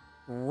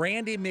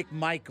Randy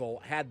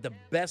McMichael had the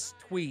best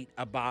tweet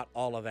about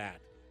all of that.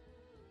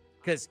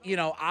 Because,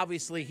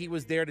 obviously he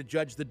was there to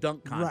judge the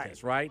dunk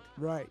contest, right?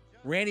 Right.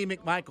 Randy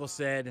McMichael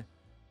said,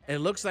 it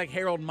looks like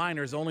Harold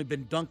Miner's only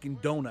been dunking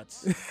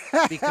donuts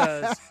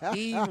because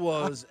he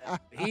was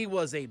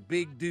a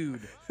big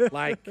dude.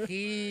 Like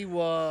he's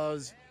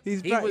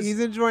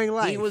enjoying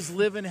life. He was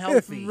living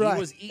healthy. Right. He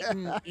was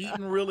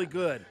eating really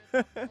good.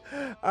 All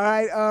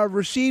right,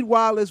 Rasheed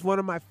Wallace, one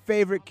of my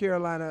favorite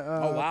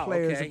Carolina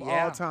players of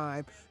all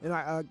time.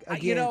 And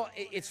again,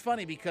 it's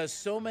funny because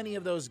so many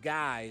of those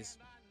guys,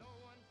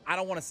 I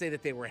don't want to say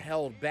that they were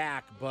held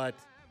back, but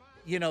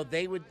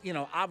they would,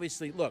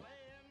 obviously look.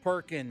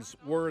 Perkins,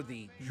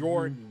 Worthy,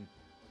 Jordan,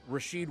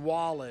 Rasheed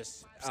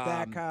Wallace,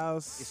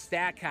 Stackhouse.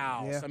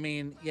 Yeah. I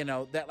mean,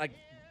 that like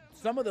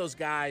some of those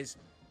guys,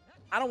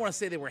 I don't want to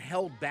say they were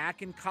held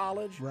back in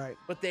college, Right.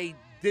 but they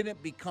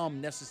didn't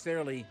become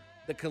necessarily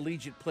the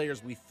collegiate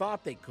players we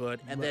thought they could,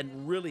 and then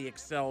really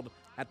excelled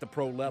at the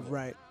pro level.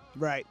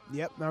 Right.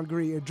 Yep, I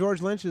agree.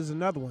 George Lynch is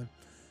another one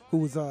who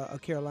was a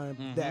Carolina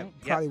that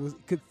probably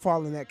could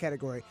fall in that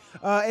category.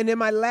 And then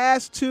my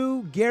last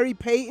two, Gary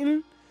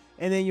Payton.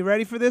 And then you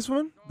ready for this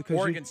one? Because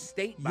Oregon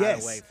State, by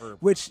the way, for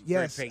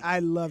Gary Payton. I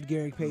loved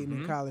Gary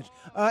Payton in college.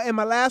 And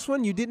my last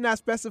one, you did not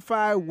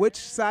specify which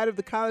side of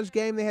the college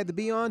game they had to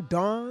be on.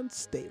 Dawn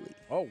Staley.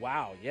 Oh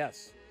wow,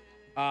 yes.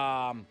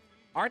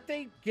 Aren't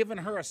they giving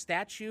her a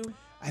statue?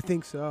 I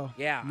think so.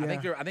 Yeah.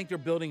 I think they're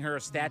building her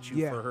a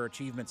statue for her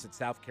achievements at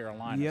South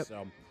Carolina. Yep.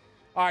 So,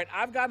 all right,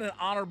 I've got an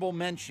honorable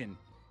mention.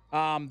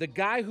 The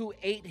guy who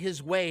ate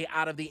his way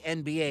out of the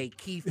NBA,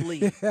 Keith Lee.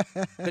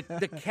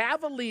 The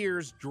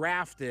Cavaliers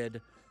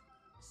drafted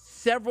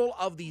several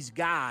of these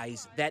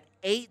guys that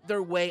ate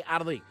their way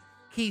out of the league.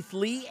 Keith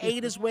Lee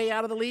ate his way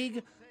out of the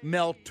league.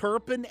 Mel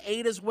Turpin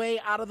ate his way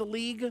out of the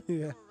league.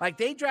 Yeah. Like,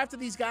 they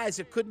drafted these guys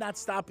that could not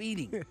stop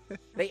eating.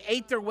 They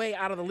ate their way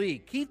out of the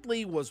league. Keith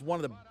Lee was one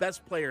of the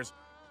best players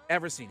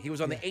ever seen. He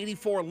was on the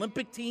 84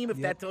 Olympic team, if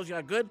that tells you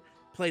how good.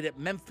 Played at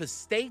Memphis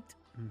State.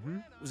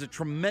 Was a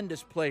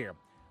tremendous player.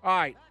 All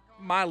right,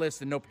 my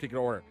list in no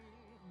particular order.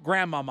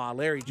 Grandmama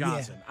Larry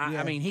Johnson.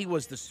 I mean, he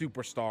was the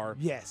superstar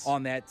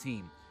on that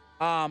team.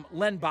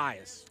 Len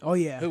Bias. Oh,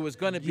 yeah. Who was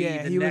going to be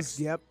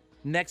the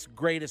next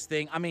greatest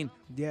thing. I mean,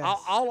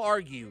 I'll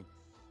argue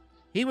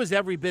he was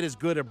every bit as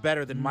good or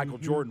better than Michael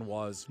Jordan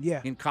was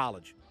in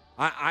college.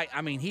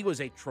 I mean, he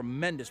was a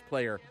tremendous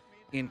player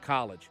in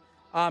college.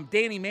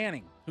 Danny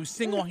Manning, who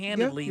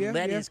single-handedly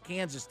led his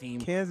Kansas team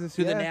to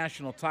the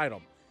national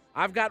title.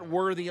 I've got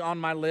Worthy on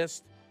my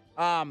list.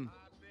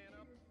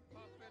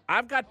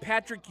 I've got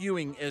Patrick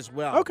Ewing as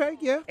well. Okay,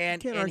 yeah. And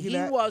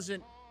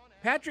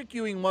Patrick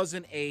Ewing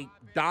wasn't a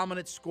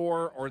dominant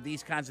scorer or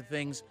these kinds of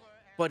things,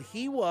 but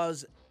he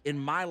was, in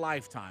my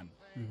lifetime,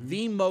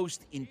 the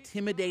most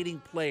intimidating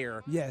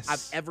player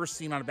I've ever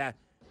seen on a bat.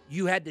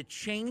 You had to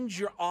change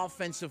your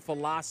offensive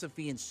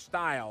philosophy and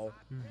style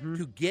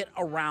to get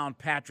around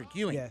Patrick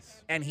Ewing.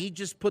 Yes. And he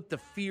just put the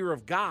fear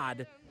of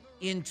God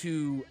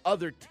into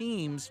other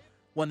teams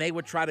when they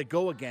would try to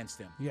go against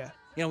him. Yeah.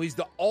 You know, he's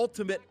the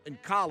ultimate in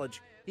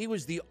college. He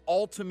was the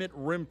ultimate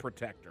rim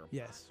protector.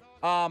 Yes.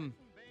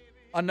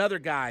 Another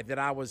guy that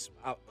I was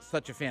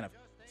such a fan of,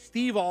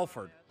 Steve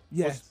Alford.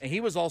 Yes. And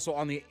he was also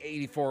on the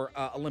 84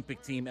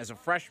 Olympic team as a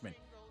freshman.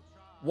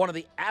 One of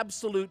the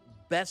absolute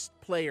best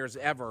players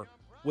ever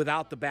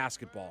without the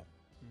basketball.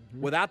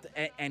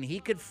 And he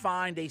could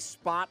find a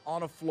spot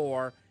on a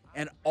floor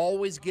and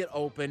always get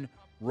open,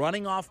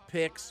 running off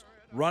picks,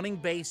 running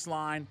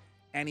baseline,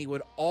 and he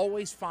would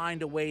always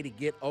find a way to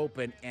get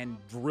open and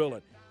drill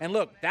it. And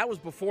look, that was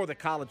before the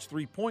college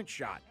three-point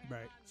shot.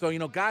 Right. So, you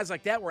know, guys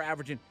like that were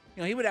averaging,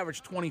 you know, he would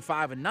average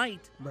 25 a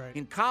night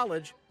in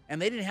college,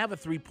 and they didn't have a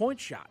three-point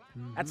shot.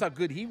 That's how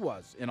good he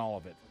was in all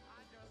of it.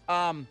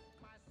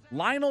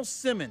 Lionel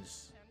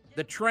Simmons,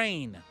 the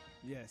train,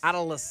 out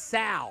of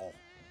LaSalle,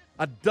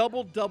 a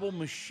double-double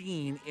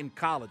machine in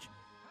college.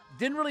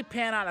 Didn't really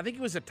pan out. I think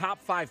he was a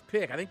top 5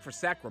 pick. I think for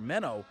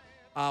Sacramento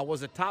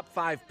was a top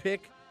 5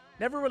 pick.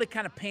 Never really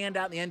kind of panned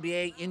out in the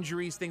NBA,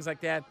 injuries, things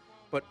like that.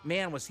 But,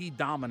 man, was he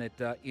dominant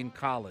in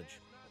college.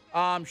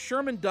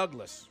 Sherman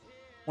Douglas,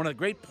 one of the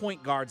great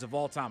point guards of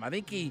all time. I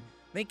think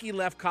he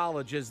left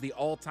college as the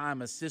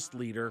all-time assist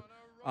leader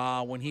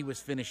when he was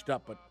finished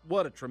up. But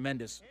what a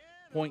tremendous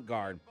point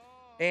guard.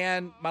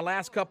 And my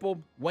last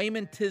couple,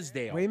 Wayman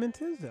Tisdale. Wayman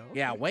Tisdale. Okay.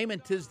 Yeah,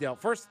 Wayman Tisdale.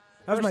 That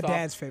was my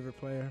dad's favorite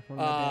player. One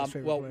of my dad's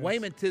favorite players.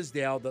 Wayman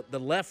Tisdale, the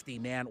lefty,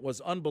 man, was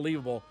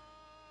unbelievable.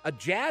 A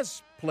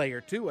jazz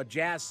player, too. A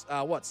jazz,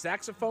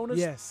 saxophonist?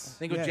 Yes. I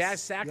think a jazz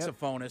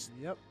saxophonist.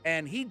 Yep.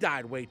 And he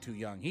died way too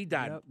young. He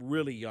died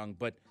really young.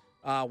 But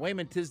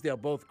Wayman Tisdale,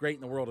 both great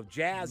in the world of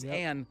jazz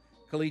and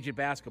collegiate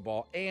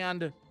basketball.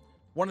 And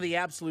one of the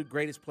absolute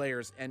greatest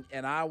players. And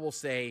I will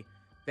say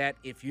that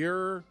if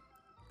you're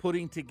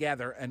putting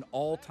together an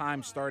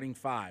all-time starting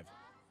 5,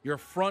 your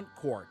front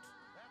court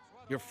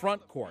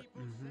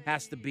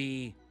has to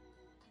be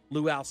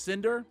Lou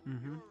Alcindor,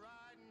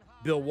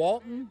 Bill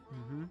Walton,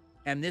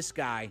 and this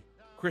guy,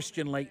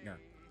 Christian Laettner.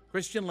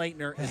 Christian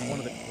Laettner is one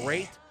of the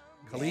great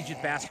collegiate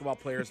basketball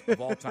players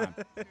of all time.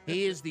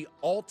 He is the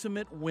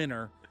ultimate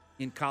winner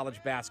in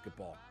college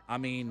basketball. I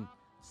mean,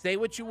 say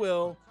what you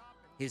will,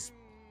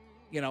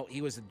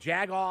 he was a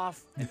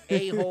jag-off, an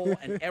a-hole,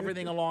 and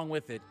everything along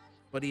with it,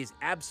 but he is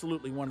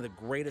absolutely one of the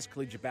greatest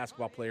collegiate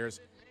basketball players,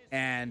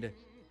 and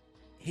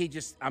he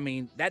just, I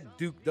mean,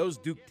 those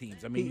Duke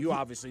teams, I mean, you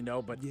obviously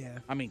know, but,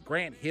 I mean,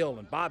 Grant Hill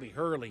and Bobby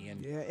Hurley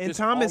and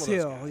Thomas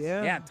Hill,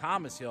 and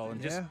Thomas Hill,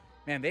 and just,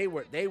 man, they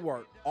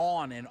were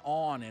on and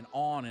on and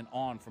on and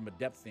on from a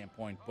depth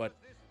standpoint, but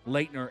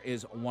Laettner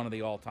is one of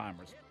the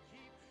all-timers.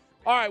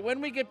 All right,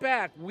 when we get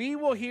back, we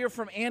will hear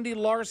from Andy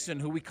Larson,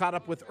 who we caught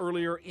up with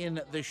earlier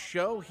in the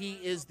show. He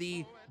is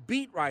the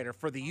beat writer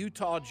for the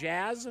Utah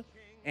Jazz,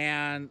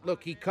 and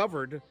look, he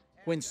covered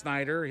Quinn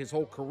Snyder his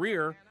whole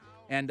career.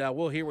 And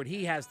we'll hear what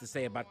he has to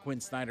say about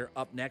Quinn Snyder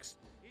up next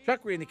Chuck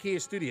Reed in the Kia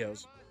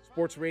Studios,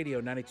 Sports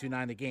Radio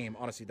 92.9 The Game,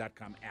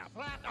 Odyssey.com app.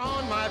 Flat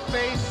on my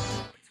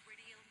face.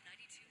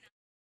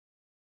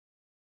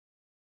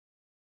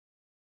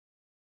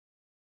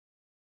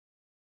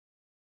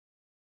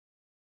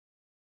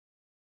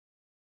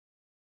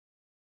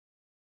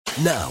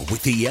 Now,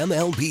 with the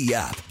MLB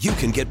app, you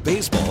can get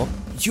baseball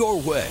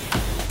your way.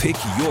 Pick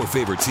your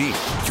favorite team,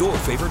 your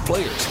favorite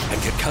players,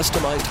 and get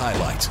customized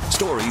highlights,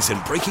 stories,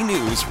 and breaking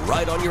news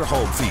right on your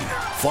home feed.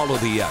 Follow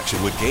the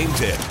action with Game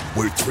Day,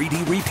 where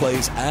 3D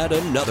replays add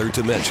another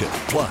dimension.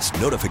 Plus,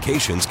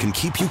 notifications can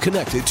keep you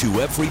connected to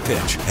every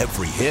pitch,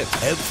 every hit,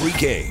 every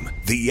game.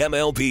 The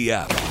MLB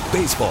app.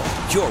 Baseball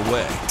your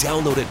way.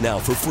 Download it now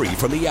for free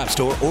from the App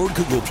Store or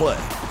Google Play.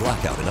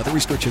 Blackout and other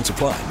restrictions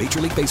apply. Major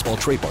League Baseball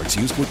trademarks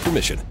used with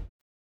permission.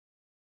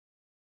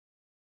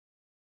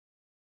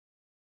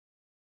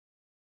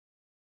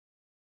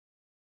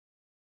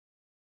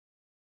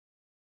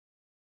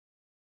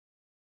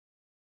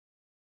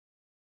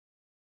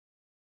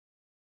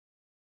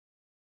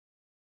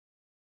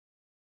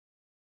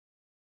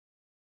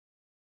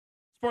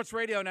 Sports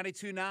Radio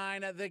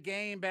 92.9 The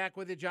Game, back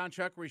with the John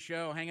Chuckery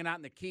Show, hanging out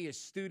in the Kia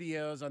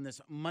Studios on this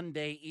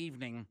Monday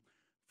evening.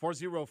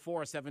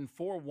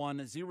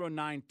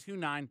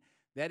 404-741-0929.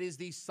 That is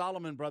the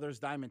Solomon Brothers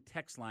Diamond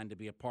text line to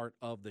be a part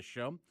of the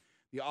show.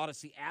 The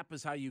Odyssey app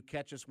is how you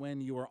catch us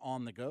when you are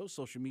on the go.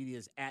 Social media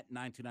is at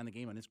 929 The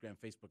Game on Instagram,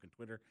 Facebook, and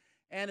Twitter.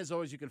 And as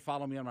always, you can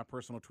follow me on my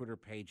personal Twitter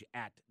page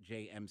at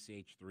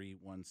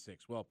JMCH316.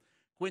 Well,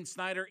 Quinn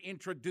Snyder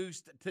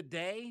introduced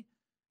today.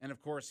 And, of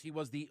course, he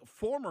was the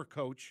former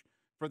coach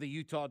for the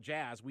Utah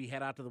Jazz. We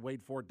head out to the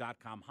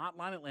WadeFord.com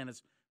hotline,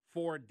 Atlanta's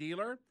Ford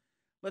dealer.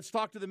 Let's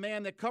talk to the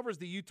man that covers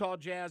the Utah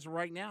Jazz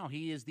right now.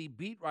 He is the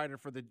beat writer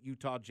for the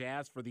Utah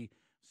Jazz for the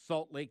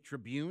Salt Lake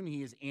Tribune.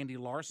 He is Andy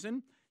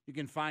Larson. You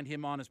can find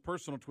him on his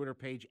personal Twitter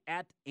page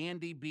at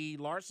Andy B.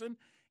 Larson.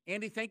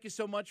 Andy, thank you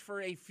so much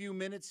for a few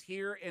minutes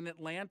here in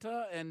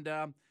Atlanta. And,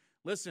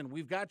 listen,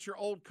 we've got your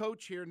old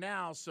coach here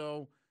now,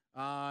 so –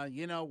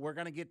 we're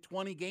going to get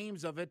 20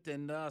 games of it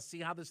and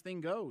see how this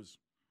thing goes.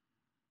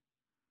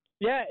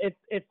 Yeah,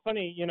 it's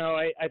funny.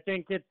 I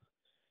think it's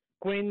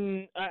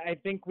Quinn. I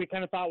think we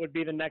kind of thought would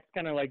be the next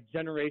kind of like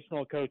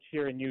generational coach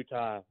here in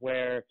Utah,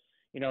 where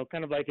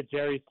kind of like a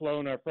Jerry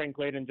Sloan or Frank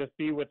Layden, just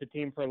be with the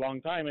team for a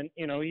long time. And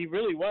he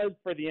really was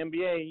for the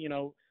NBA.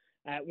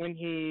 When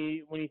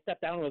he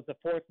stepped down, was the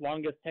fourth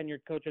longest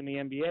tenured coach in the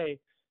NBA.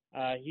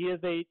 He is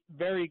a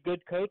very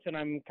good coach, and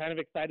I'm kind of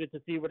excited to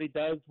see what he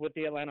does with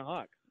the Atlanta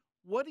Hawks.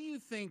 What do you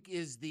think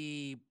is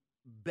the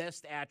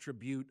best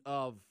attribute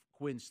of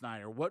Quinn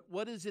Snyder?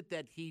 What is it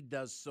that he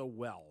does so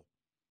well?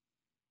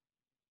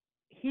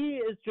 He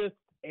is just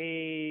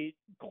a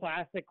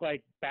classic,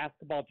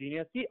 basketball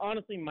genius. He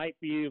honestly might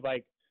be,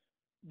 the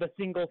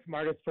single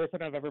smartest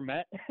person I've ever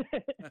met.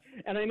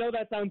 And I know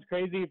that sounds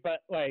crazy,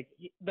 but,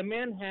 the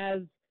man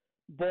has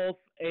both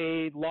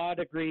a law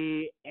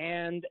degree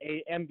and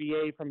a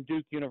MBA from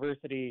Duke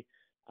University,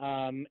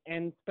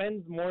 and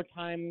spends more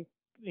time,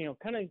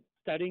 kind of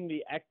studying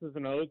the X's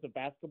and O's of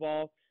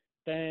basketball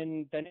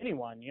than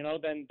anyone,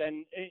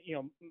 than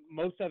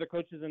most other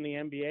coaches in the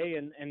NBA.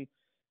 And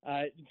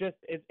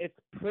it's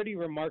pretty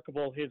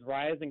remarkable, his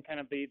rise and kind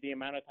of the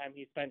amount of time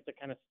he spent to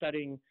kind of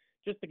studying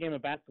just the game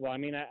of basketball. I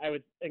mean, I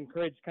would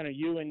encourage kind of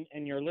you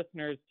and your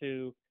listeners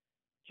to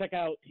check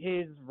out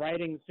his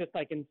writings, just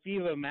like in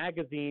FIBA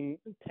magazine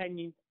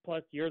 10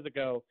 plus years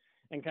ago,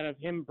 and kind of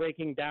him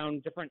breaking down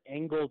different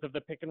angles of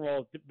the pick and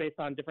roll based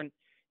on different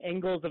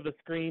angles of the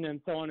screen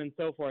and so on and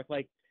so forth.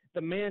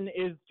 The man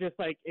is just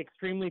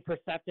extremely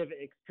perceptive,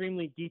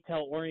 extremely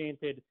detail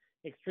oriented,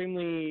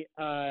 extremely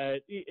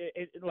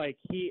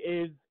he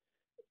is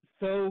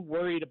so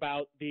worried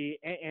about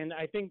and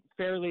I think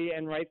fairly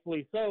and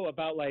rightfully so,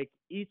 about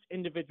each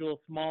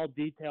individual small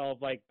detail of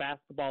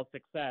basketball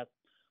success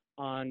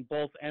on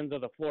both ends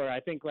of the floor. I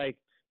think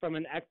from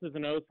an X's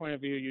and O's point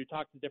of view, you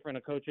talk to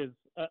different coaches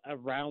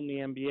around the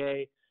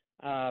NBA.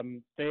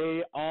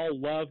 They all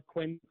love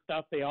Quinn's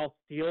stuff. They all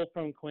steal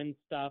from Quinn's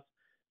stuff.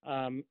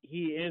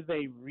 He is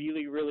a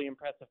really, really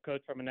impressive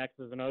coach from an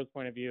X's and O's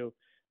point of view.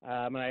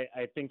 And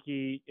I think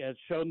he has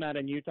shown that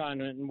in Utah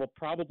and will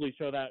probably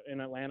show that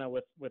in Atlanta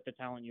with the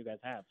talent you guys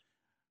have.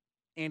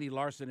 Andy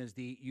Larson is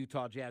the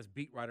Utah Jazz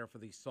beat writer for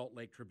the Salt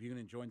Lake Tribune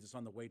and joins us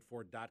on the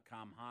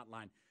WadeFord.com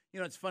hotline.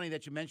 It's funny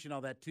that you mentioned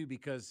all that, too,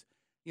 because,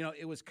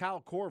 it was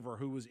Kyle Korver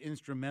who was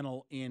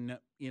instrumental in,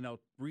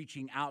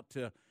 reaching out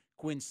to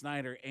Quinn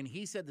Snyder. And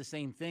he said the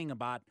same thing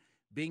about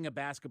being a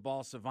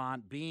basketball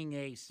savant, being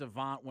a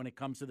savant when it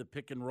comes to the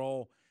pick and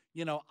roll.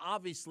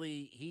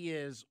 Obviously he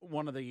is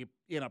one of the,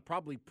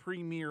 probably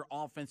premier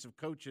offensive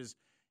coaches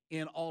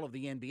in all of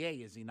the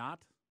NBA, is he not?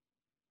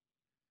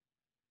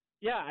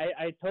 Yeah,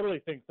 I totally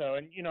think so.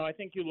 And, I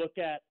think you look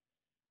at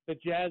the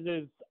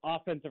Jazz's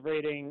offensive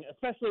rating,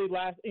 especially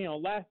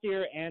last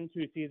year and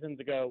 2 seasons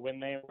ago when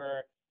they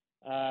were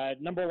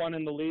number one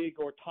in the league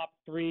or top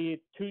 3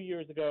 2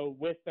 years ago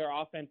with their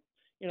offense,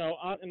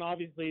 and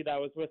obviously that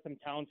was with some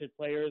talented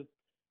players,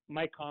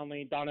 Mike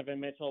Conley, Donovan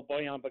Mitchell,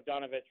 Bojan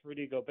Bogdanovic,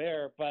 Rudy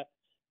Gobert. But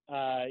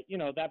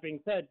That being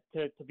said,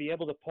 to be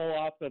able to pull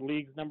off the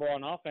league's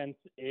 #1 offense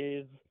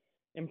is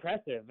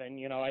impressive.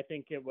 And, I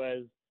think it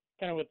was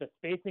kind of with the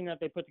spacing that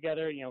they put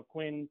together.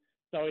 Quinn's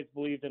always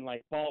believed in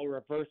like ball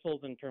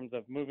reversals in terms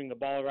of moving the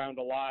ball around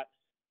a lot.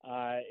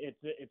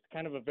 It's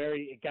kind of a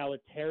very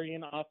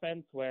egalitarian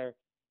offense where,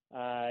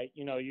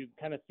 you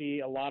kind of see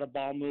a lot of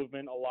ball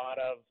movement, a lot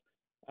of,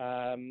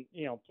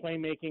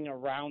 playmaking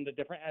around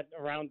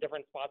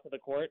different spots of the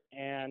court.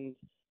 And,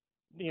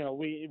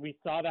 we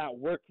saw that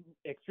work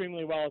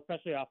extremely well,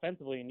 especially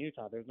offensively in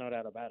Utah. There's no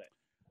doubt about it.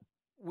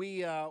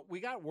 We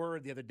got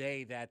word the other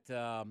day that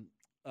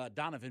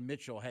Donovan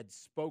Mitchell had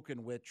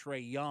spoken with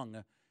Trae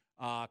Young.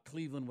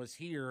 Cleveland was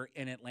here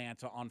in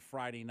Atlanta on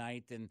Friday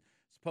night, and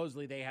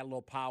supposedly they had a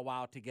little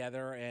powwow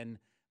together, and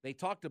they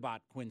talked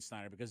about Quinn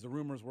Snyder because the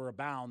rumors were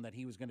abound that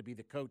he was going to be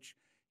the coach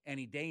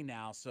any day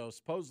now. So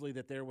supposedly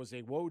that there was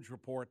a Woj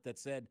report that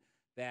said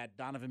that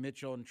Donovan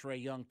Mitchell and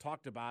Trae Young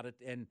talked about it,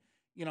 and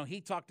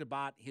he talked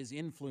about his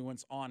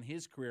influence on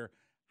his career.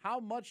 How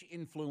much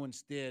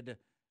influence did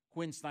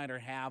Quinn Snyder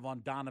have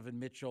on Donovan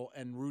Mitchell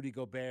and Rudy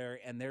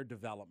Gobert and their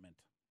development?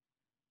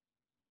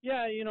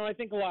 Yeah, I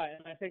think a lot.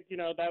 And I think,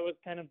 that was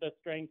kind of the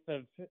strength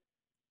of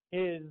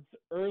his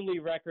early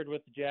record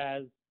with the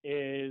Jazz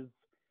is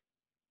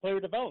player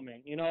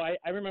development.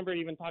 I remember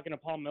even talking to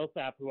Paul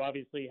Millsap, who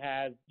obviously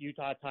has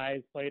Utah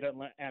ties, played at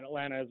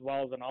Atlanta as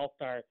well as an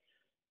All-Star,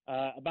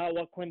 about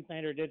what Quinn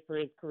Snyder did for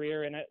his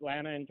career in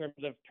Atlanta in terms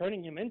of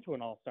turning him into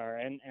an All-Star.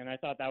 And I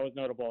thought that was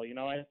notable.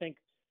 I think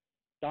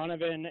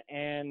Donovan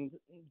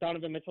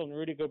Mitchell and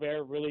Rudy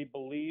Gobert really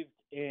believed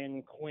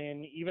in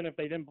Quinn. Even if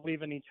they didn't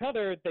believe in each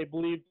other, they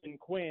believed in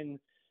Quinn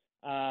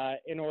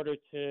in order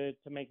to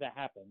make that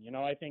happen.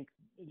 I think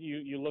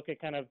you look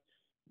at kind of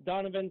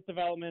Donovan's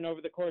development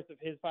over the course of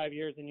his 5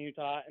 years in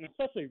Utah, and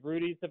especially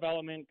Rudy's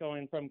development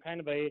going from kind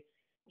of a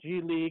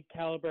G League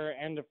caliber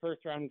and a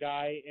first-round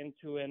guy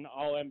into an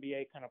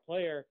All-NBA kind of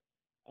player.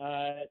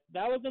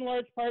 That was in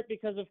large part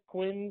because of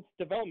Quinn's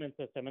development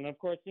system. And, of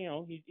course,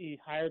 he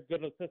hired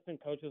good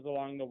assistant coaches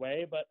along the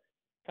way, but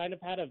kind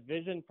of had a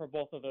vision for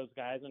both of those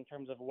guys in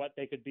terms of what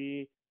they could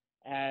be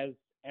as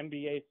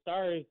NBA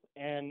stars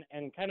and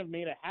kind of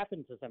made it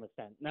happen to some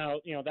extent. Now,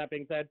 that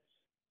being said,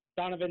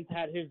 Donovan's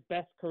had his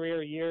best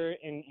career year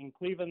in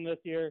Cleveland this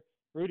year.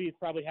 Rudy's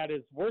probably had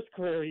his worst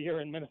career year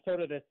in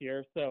Minnesota this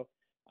year. So,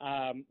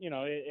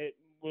 it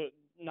was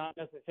not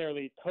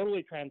necessarily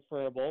totally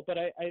transferable, but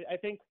I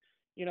think,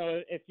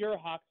 if you're a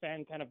Hawks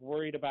fan kind of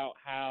worried about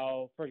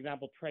how, for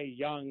example, Trae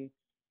Young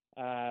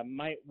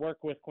might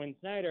work with Quinn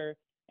Snyder,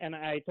 and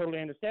I totally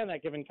understand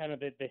that given kind of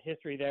the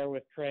history there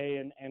with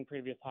Trae and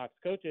previous Hawks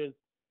coaches,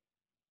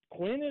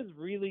 Quinn is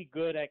really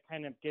good at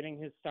kind of getting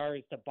his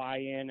stars to buy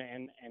in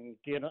and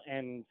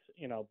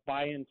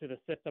buy into the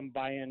system,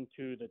 buy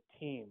into the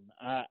team.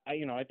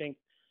 I think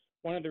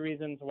one of the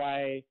reasons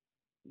why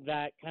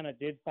that kind of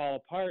did fall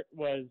apart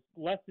was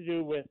less to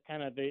do with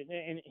kind of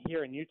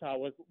here in Utah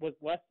was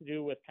less to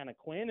do with kind of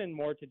Quinn and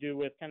more to do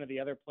with kind of the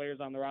other players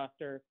on the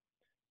roster,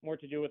 more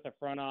to do with the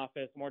front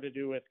office, more to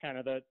do with kind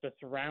of the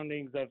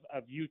surroundings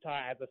of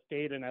Utah as a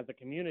state and as a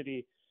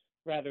community,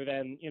 rather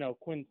than,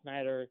 Quinn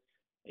Snyder.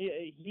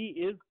 He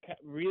is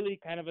really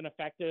kind of an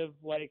effective,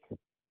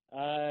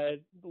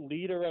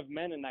 leader of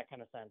men in that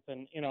kind of sense.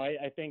 And,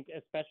 I think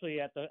especially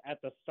at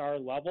the star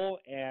level,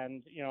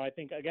 and, I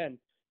think, again,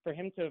 for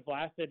him to have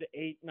lasted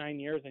 8-9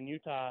 years in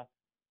Utah,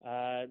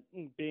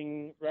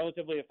 being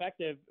relatively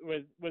effective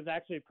was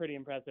actually pretty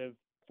impressive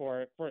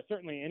for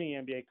certainly any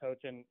NBA coach,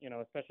 and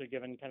especially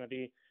given kind of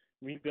the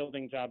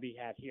rebuilding job he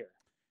had here.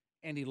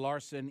 Andy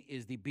Larson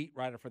is the beat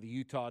writer for the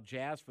Utah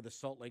Jazz for the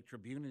Salt Lake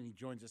Tribune, and he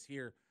joins us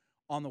here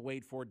on the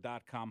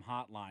WadeFord.com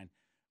hotline.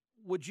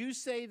 Would you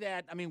say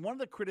that, one of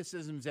the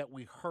criticisms that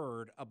we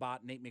heard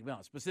about Nate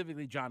McMillan,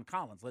 specifically John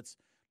Collins, let's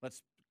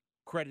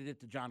credit it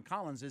to John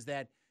Collins, is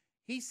that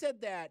he said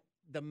that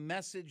the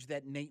message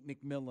that Nate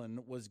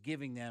McMillan was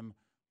giving them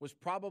was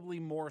probably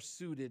more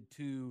suited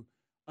to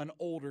an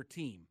older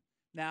team.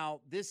 Now,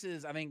 this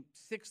is,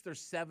 6th or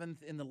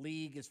 7th in the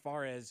league as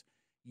far as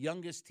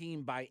youngest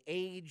team by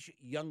age,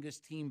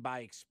 youngest team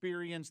by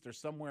experience. They're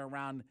somewhere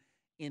around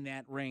in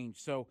that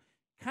range. So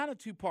kind of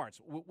two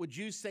parts. Would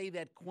you say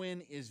that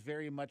Quinn is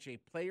very much a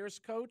player's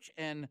coach?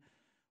 And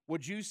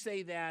would you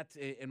say that,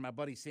 and my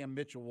buddy Sam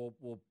Mitchell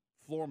will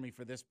floor me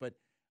for this, but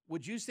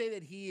would you say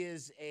that he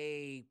is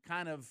a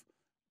kind of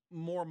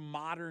more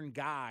modern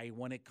guy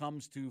when it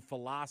comes to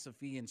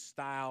philosophy and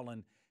style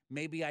and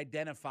maybe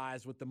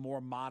identifies with the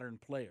more modern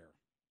player?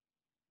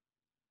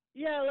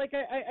 Yeah,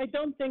 I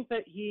don't think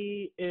that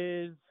he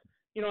is,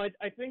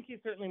 I think he's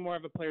certainly more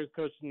of a player's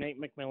coach than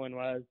Nate McMillan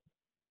was.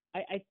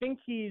 I think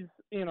he's,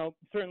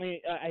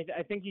 certainly,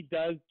 I think he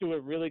does do a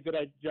really good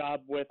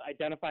job with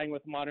identifying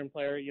with modern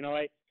player.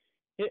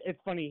 It's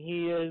funny,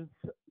 he is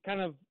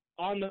kind of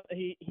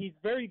he's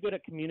very good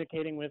at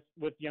communicating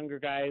with younger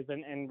guys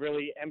and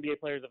really NBA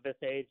players of this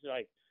age,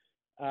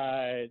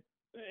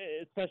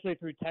 especially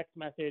through text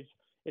message.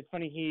 It's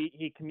funny,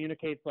 he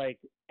communicates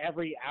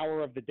every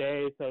hour of the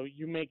day. So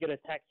you may get a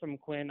text from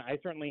Quinn. I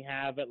certainly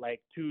have at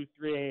 2,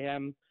 3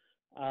 a.m.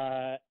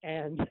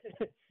 And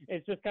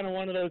it's just kind of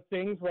one of those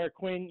things where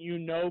Quinn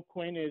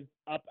is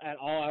up at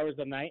all hours of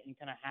the night and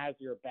kind of has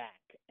your back.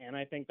 And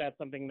I think that's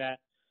something that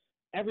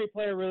every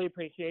player really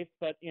appreciates,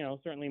 but,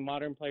 certainly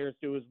modern players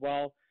do as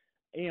well.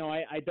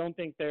 I don't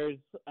think there's,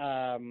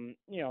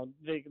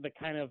 the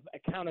kind of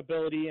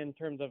accountability in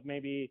terms of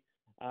maybe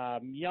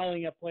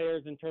yelling at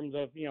players in terms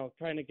of,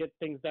 trying to get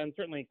things done.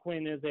 Certainly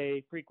Quinn is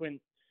a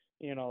frequent,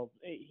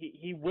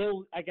 he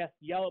will, I guess,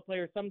 yell at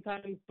players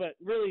sometimes, but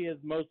really is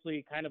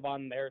mostly kind of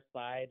on their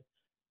side.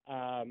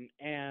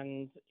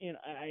 And,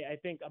 I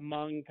think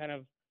among kind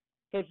of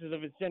coaches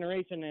of his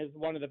generation is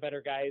one of the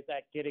better guys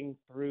at getting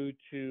through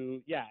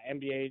to,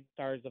 NBA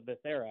stars of this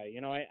era.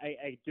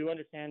 I do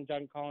understand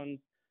John Collins'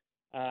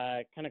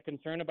 kind of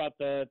concern about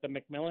the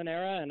McMillan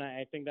era, and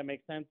I think that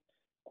makes sense.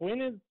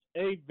 Quinn is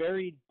a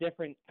very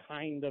different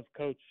kind of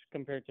coach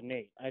compared to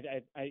Nate.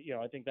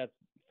 I think that's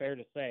fair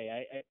to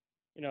say.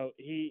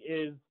 He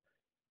is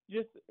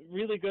just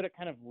really good at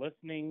kind of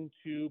listening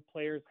to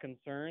players'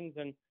 concerns,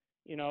 and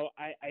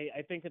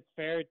I think it's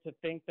fair to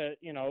think that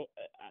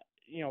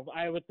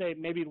I would say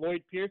maybe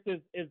Lloyd Pierce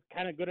is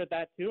kind of good at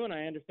that too, and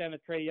I understand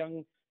that Trae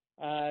Young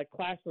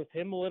clashed with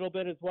him a little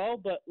bit as well.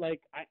 But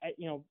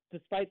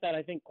despite that,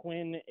 I think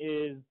Quinn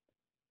is,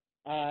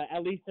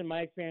 at least in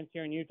my experience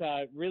here in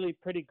Utah, really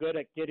pretty good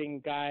at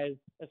getting guys,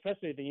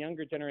 especially the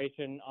younger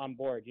generation, on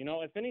board.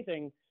 If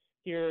anything,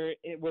 here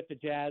with the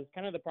Jazz,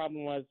 kind of the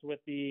problem was with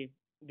the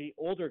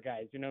older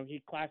guys.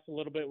 He clashed a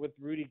little bit with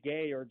Rudy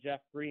Gay or Jeff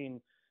Green,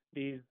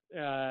 these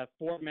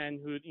four men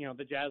who,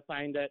 the Jazz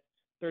signed at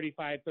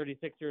 35,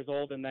 36 years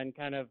old and then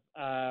kind of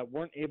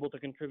weren't able to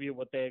contribute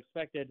what they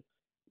expected.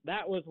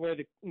 That was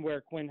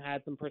where Quinn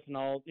had some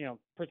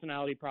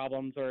personality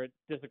problems or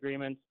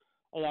disagreements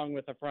along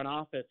with the front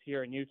office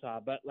here in Utah.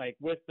 But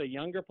with the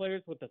younger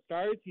players, with the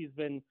stars,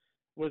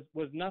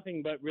 was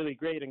nothing but really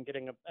great in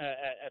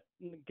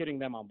getting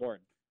them on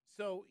board.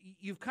 So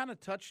you've kind of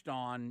touched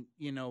on,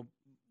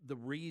 the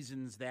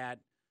reasons that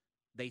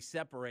they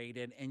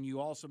separated, and you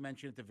also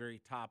mentioned at the very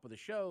top of the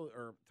show,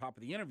 or top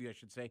of the interview, I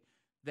should say,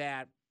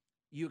 that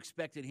you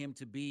expected him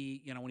to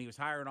be, when he was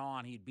hired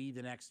on, he'd be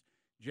the next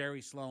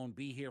Jerry Sloan,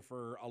 be here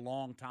for a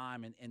long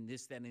time, and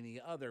this, that, and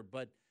the other.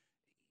 But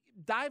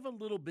dive a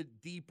little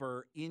bit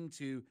deeper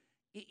into,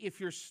 if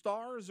your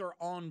stars are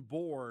on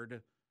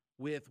board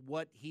with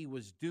what he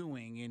was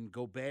doing in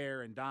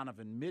Gobert and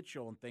Donovan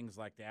Mitchell and things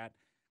like that,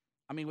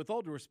 I mean, with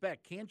all due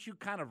respect, can't you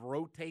kind of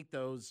rotate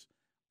those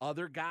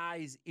other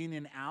guys in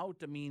and out?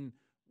 I mean,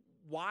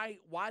 why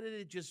did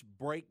it just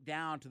break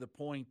down to the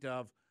point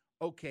of,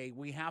 okay,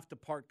 we have to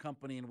part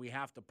company and we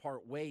have to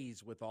part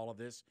ways with all of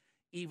this,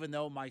 even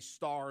though my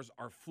stars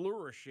are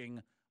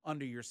flourishing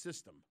under your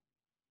system?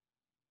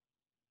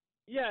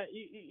 Yeah,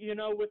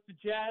 with the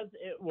Jazz,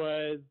 it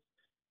was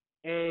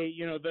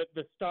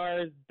the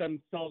stars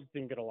themselves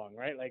didn't get along,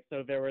 right?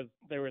 So there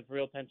was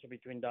real tension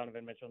between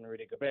Donovan Mitchell and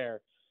Rudy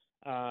Gobert.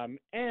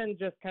 And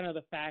just kind of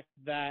the fact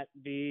that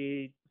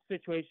the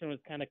situation was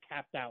kind of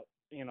capped out.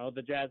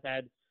 The Jazz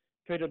had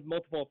traded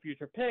multiple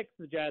future picks.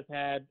 The Jazz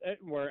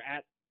were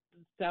at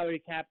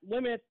salary cap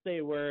limits.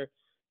 They were,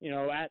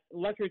 at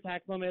luxury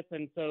tax limits.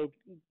 And so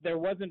there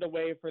wasn't a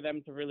way for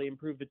them to really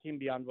improve the team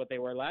beyond what they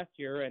were last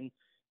year. And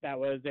that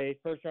was a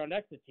first-round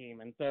exit team.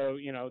 And so,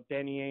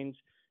 Danny Ainge,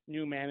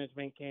 new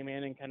management came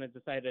in and kind of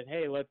decided,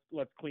 hey,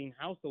 let's clean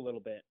house a little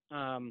bit.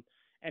 And,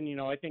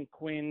 I think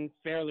Quinn,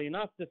 fairly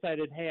enough,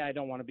 decided, hey, I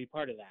don't want to be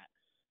part of that.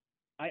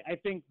 I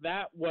think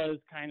that was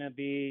kind of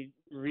the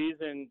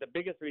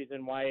biggest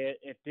reason why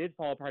it did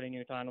fall apart in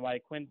Utah and why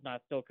Quinn's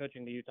not still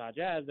coaching the Utah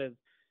Jazz is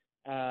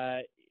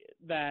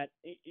that,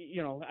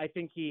 I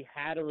think he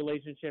had a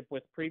relationship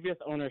with previous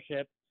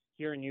ownership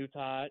here in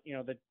Utah.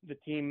 The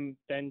team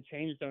then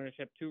changed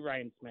ownership to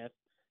Ryan Smith.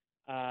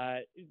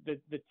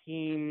 The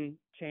team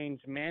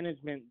changed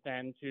management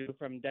then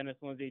from Dennis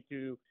Lindsay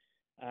to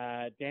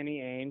Danny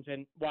Ainge.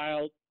 And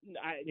while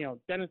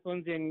Dennis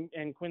Lindsay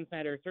and Quinn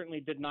Snyder certainly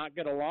did not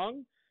get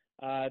along,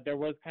 there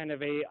was kind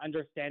of a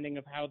understanding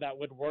of how that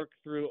would work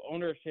through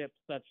ownership,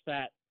 such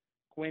that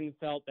Quinn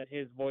felt that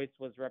his voice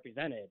was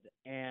represented.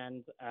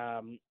 And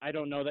I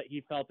don't know that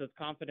he felt as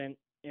confident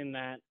in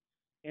that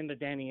in the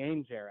Danny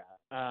Ainge era.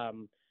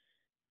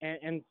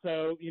 And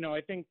so,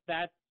 I think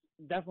that's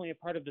definitely a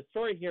part of the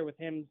story here with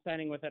him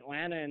signing with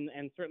Atlanta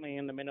and certainly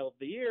in the middle of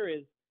the year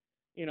is,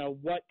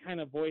 what kind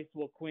of voice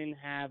will Quinn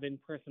have in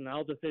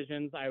personnel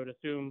decisions? I would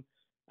assume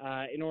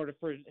in order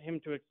for him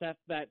to accept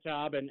that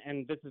job, and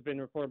this has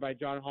been reported by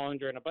John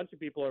Hollinger and a bunch of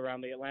people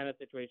around the Atlanta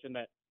situation,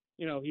 that,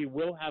 he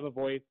will have a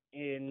voice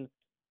in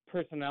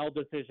personnel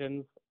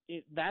decisions.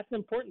 That's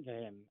important to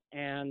him.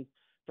 And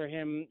for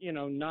him,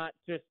 not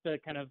just to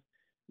kind of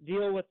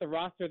deal with the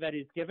roster that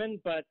he's given,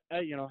 but,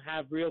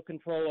 have real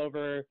control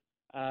over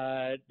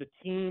the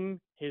team,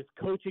 his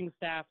coaching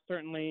staff,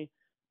 certainly,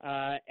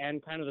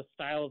 and kind of the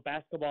style of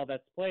basketball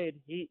that's played.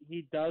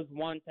 He does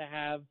want to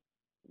have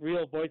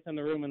real voice in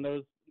the room in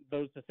those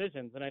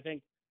decisions. And I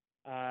think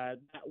that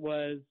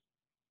was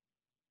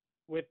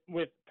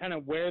with kind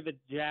of where the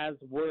Jazz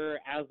were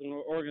as an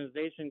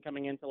organization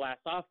coming into last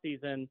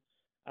offseason,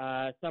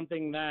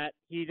 something that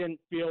he didn't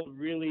feel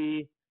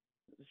really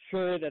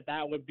sure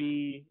that would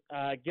be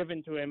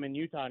given to him in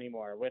Utah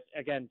anymore, with,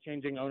 again,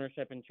 changing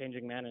ownership and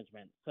changing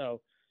management.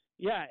 So,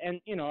 yeah, and,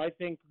 I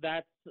think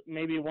that's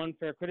maybe one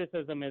fair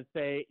criticism is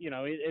say,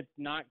 it's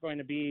not going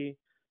to be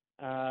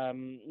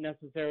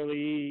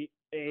necessarily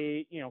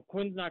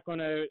Quinn's not going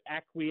to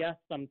acquiesce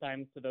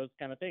sometimes to those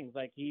kind of things.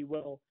 Like, he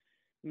will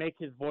make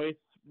his voice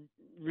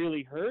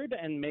really heard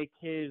and make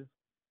his,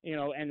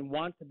 and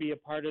want to be a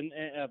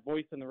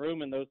voice in the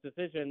room in those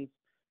decisions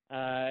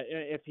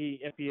if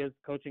he is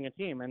coaching a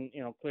team. And,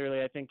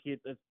 clearly I think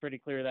it's pretty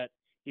clear that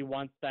he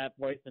wants that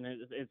voice and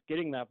is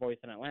getting that voice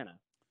in Atlanta.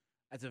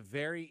 That's a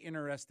very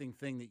interesting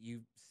thing that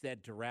you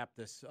said to wrap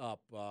this up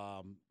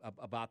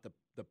about the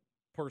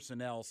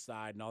personnel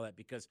side and all that,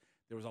 because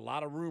there was a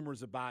lot of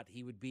rumors about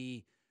he would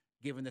be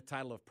given the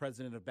title of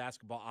president of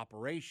basketball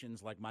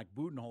operations like Mike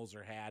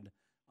Budenholzer had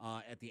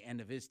at the end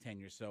of his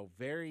tenure. So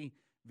very,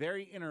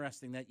 very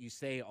interesting that you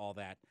say all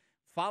that.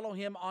 Follow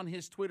him on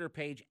his Twitter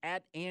page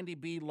at Andy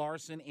B.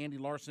 Larson. Andy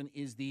Larson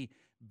is the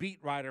beat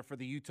writer for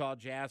the Utah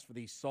Jazz for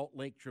the Salt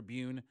Lake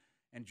Tribune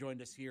and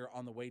joined us here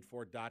on the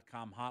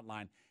WadeFord.com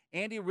hotline.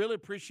 Andy, really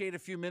appreciate a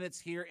few minutes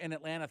here in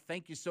Atlanta.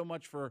 Thank you so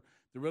much for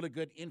the really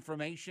good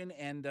information,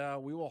 and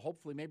we will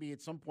hopefully maybe at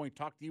some point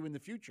talk to you in the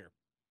future.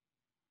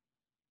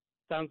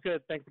 Sounds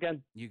good. Thanks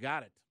again. You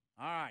got it.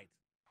 All right.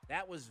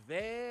 That was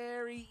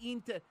very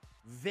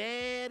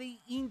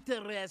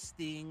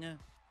interesting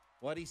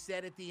what he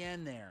said at the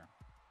end there.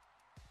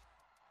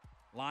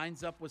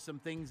 Lines up with some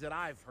things that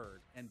I've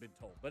heard and been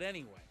told. But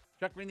anyway,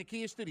 Chuck Green, the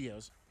Kia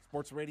Studios,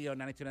 Sports Radio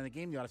 92.9 The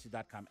Game, the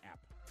Odyssey.com app.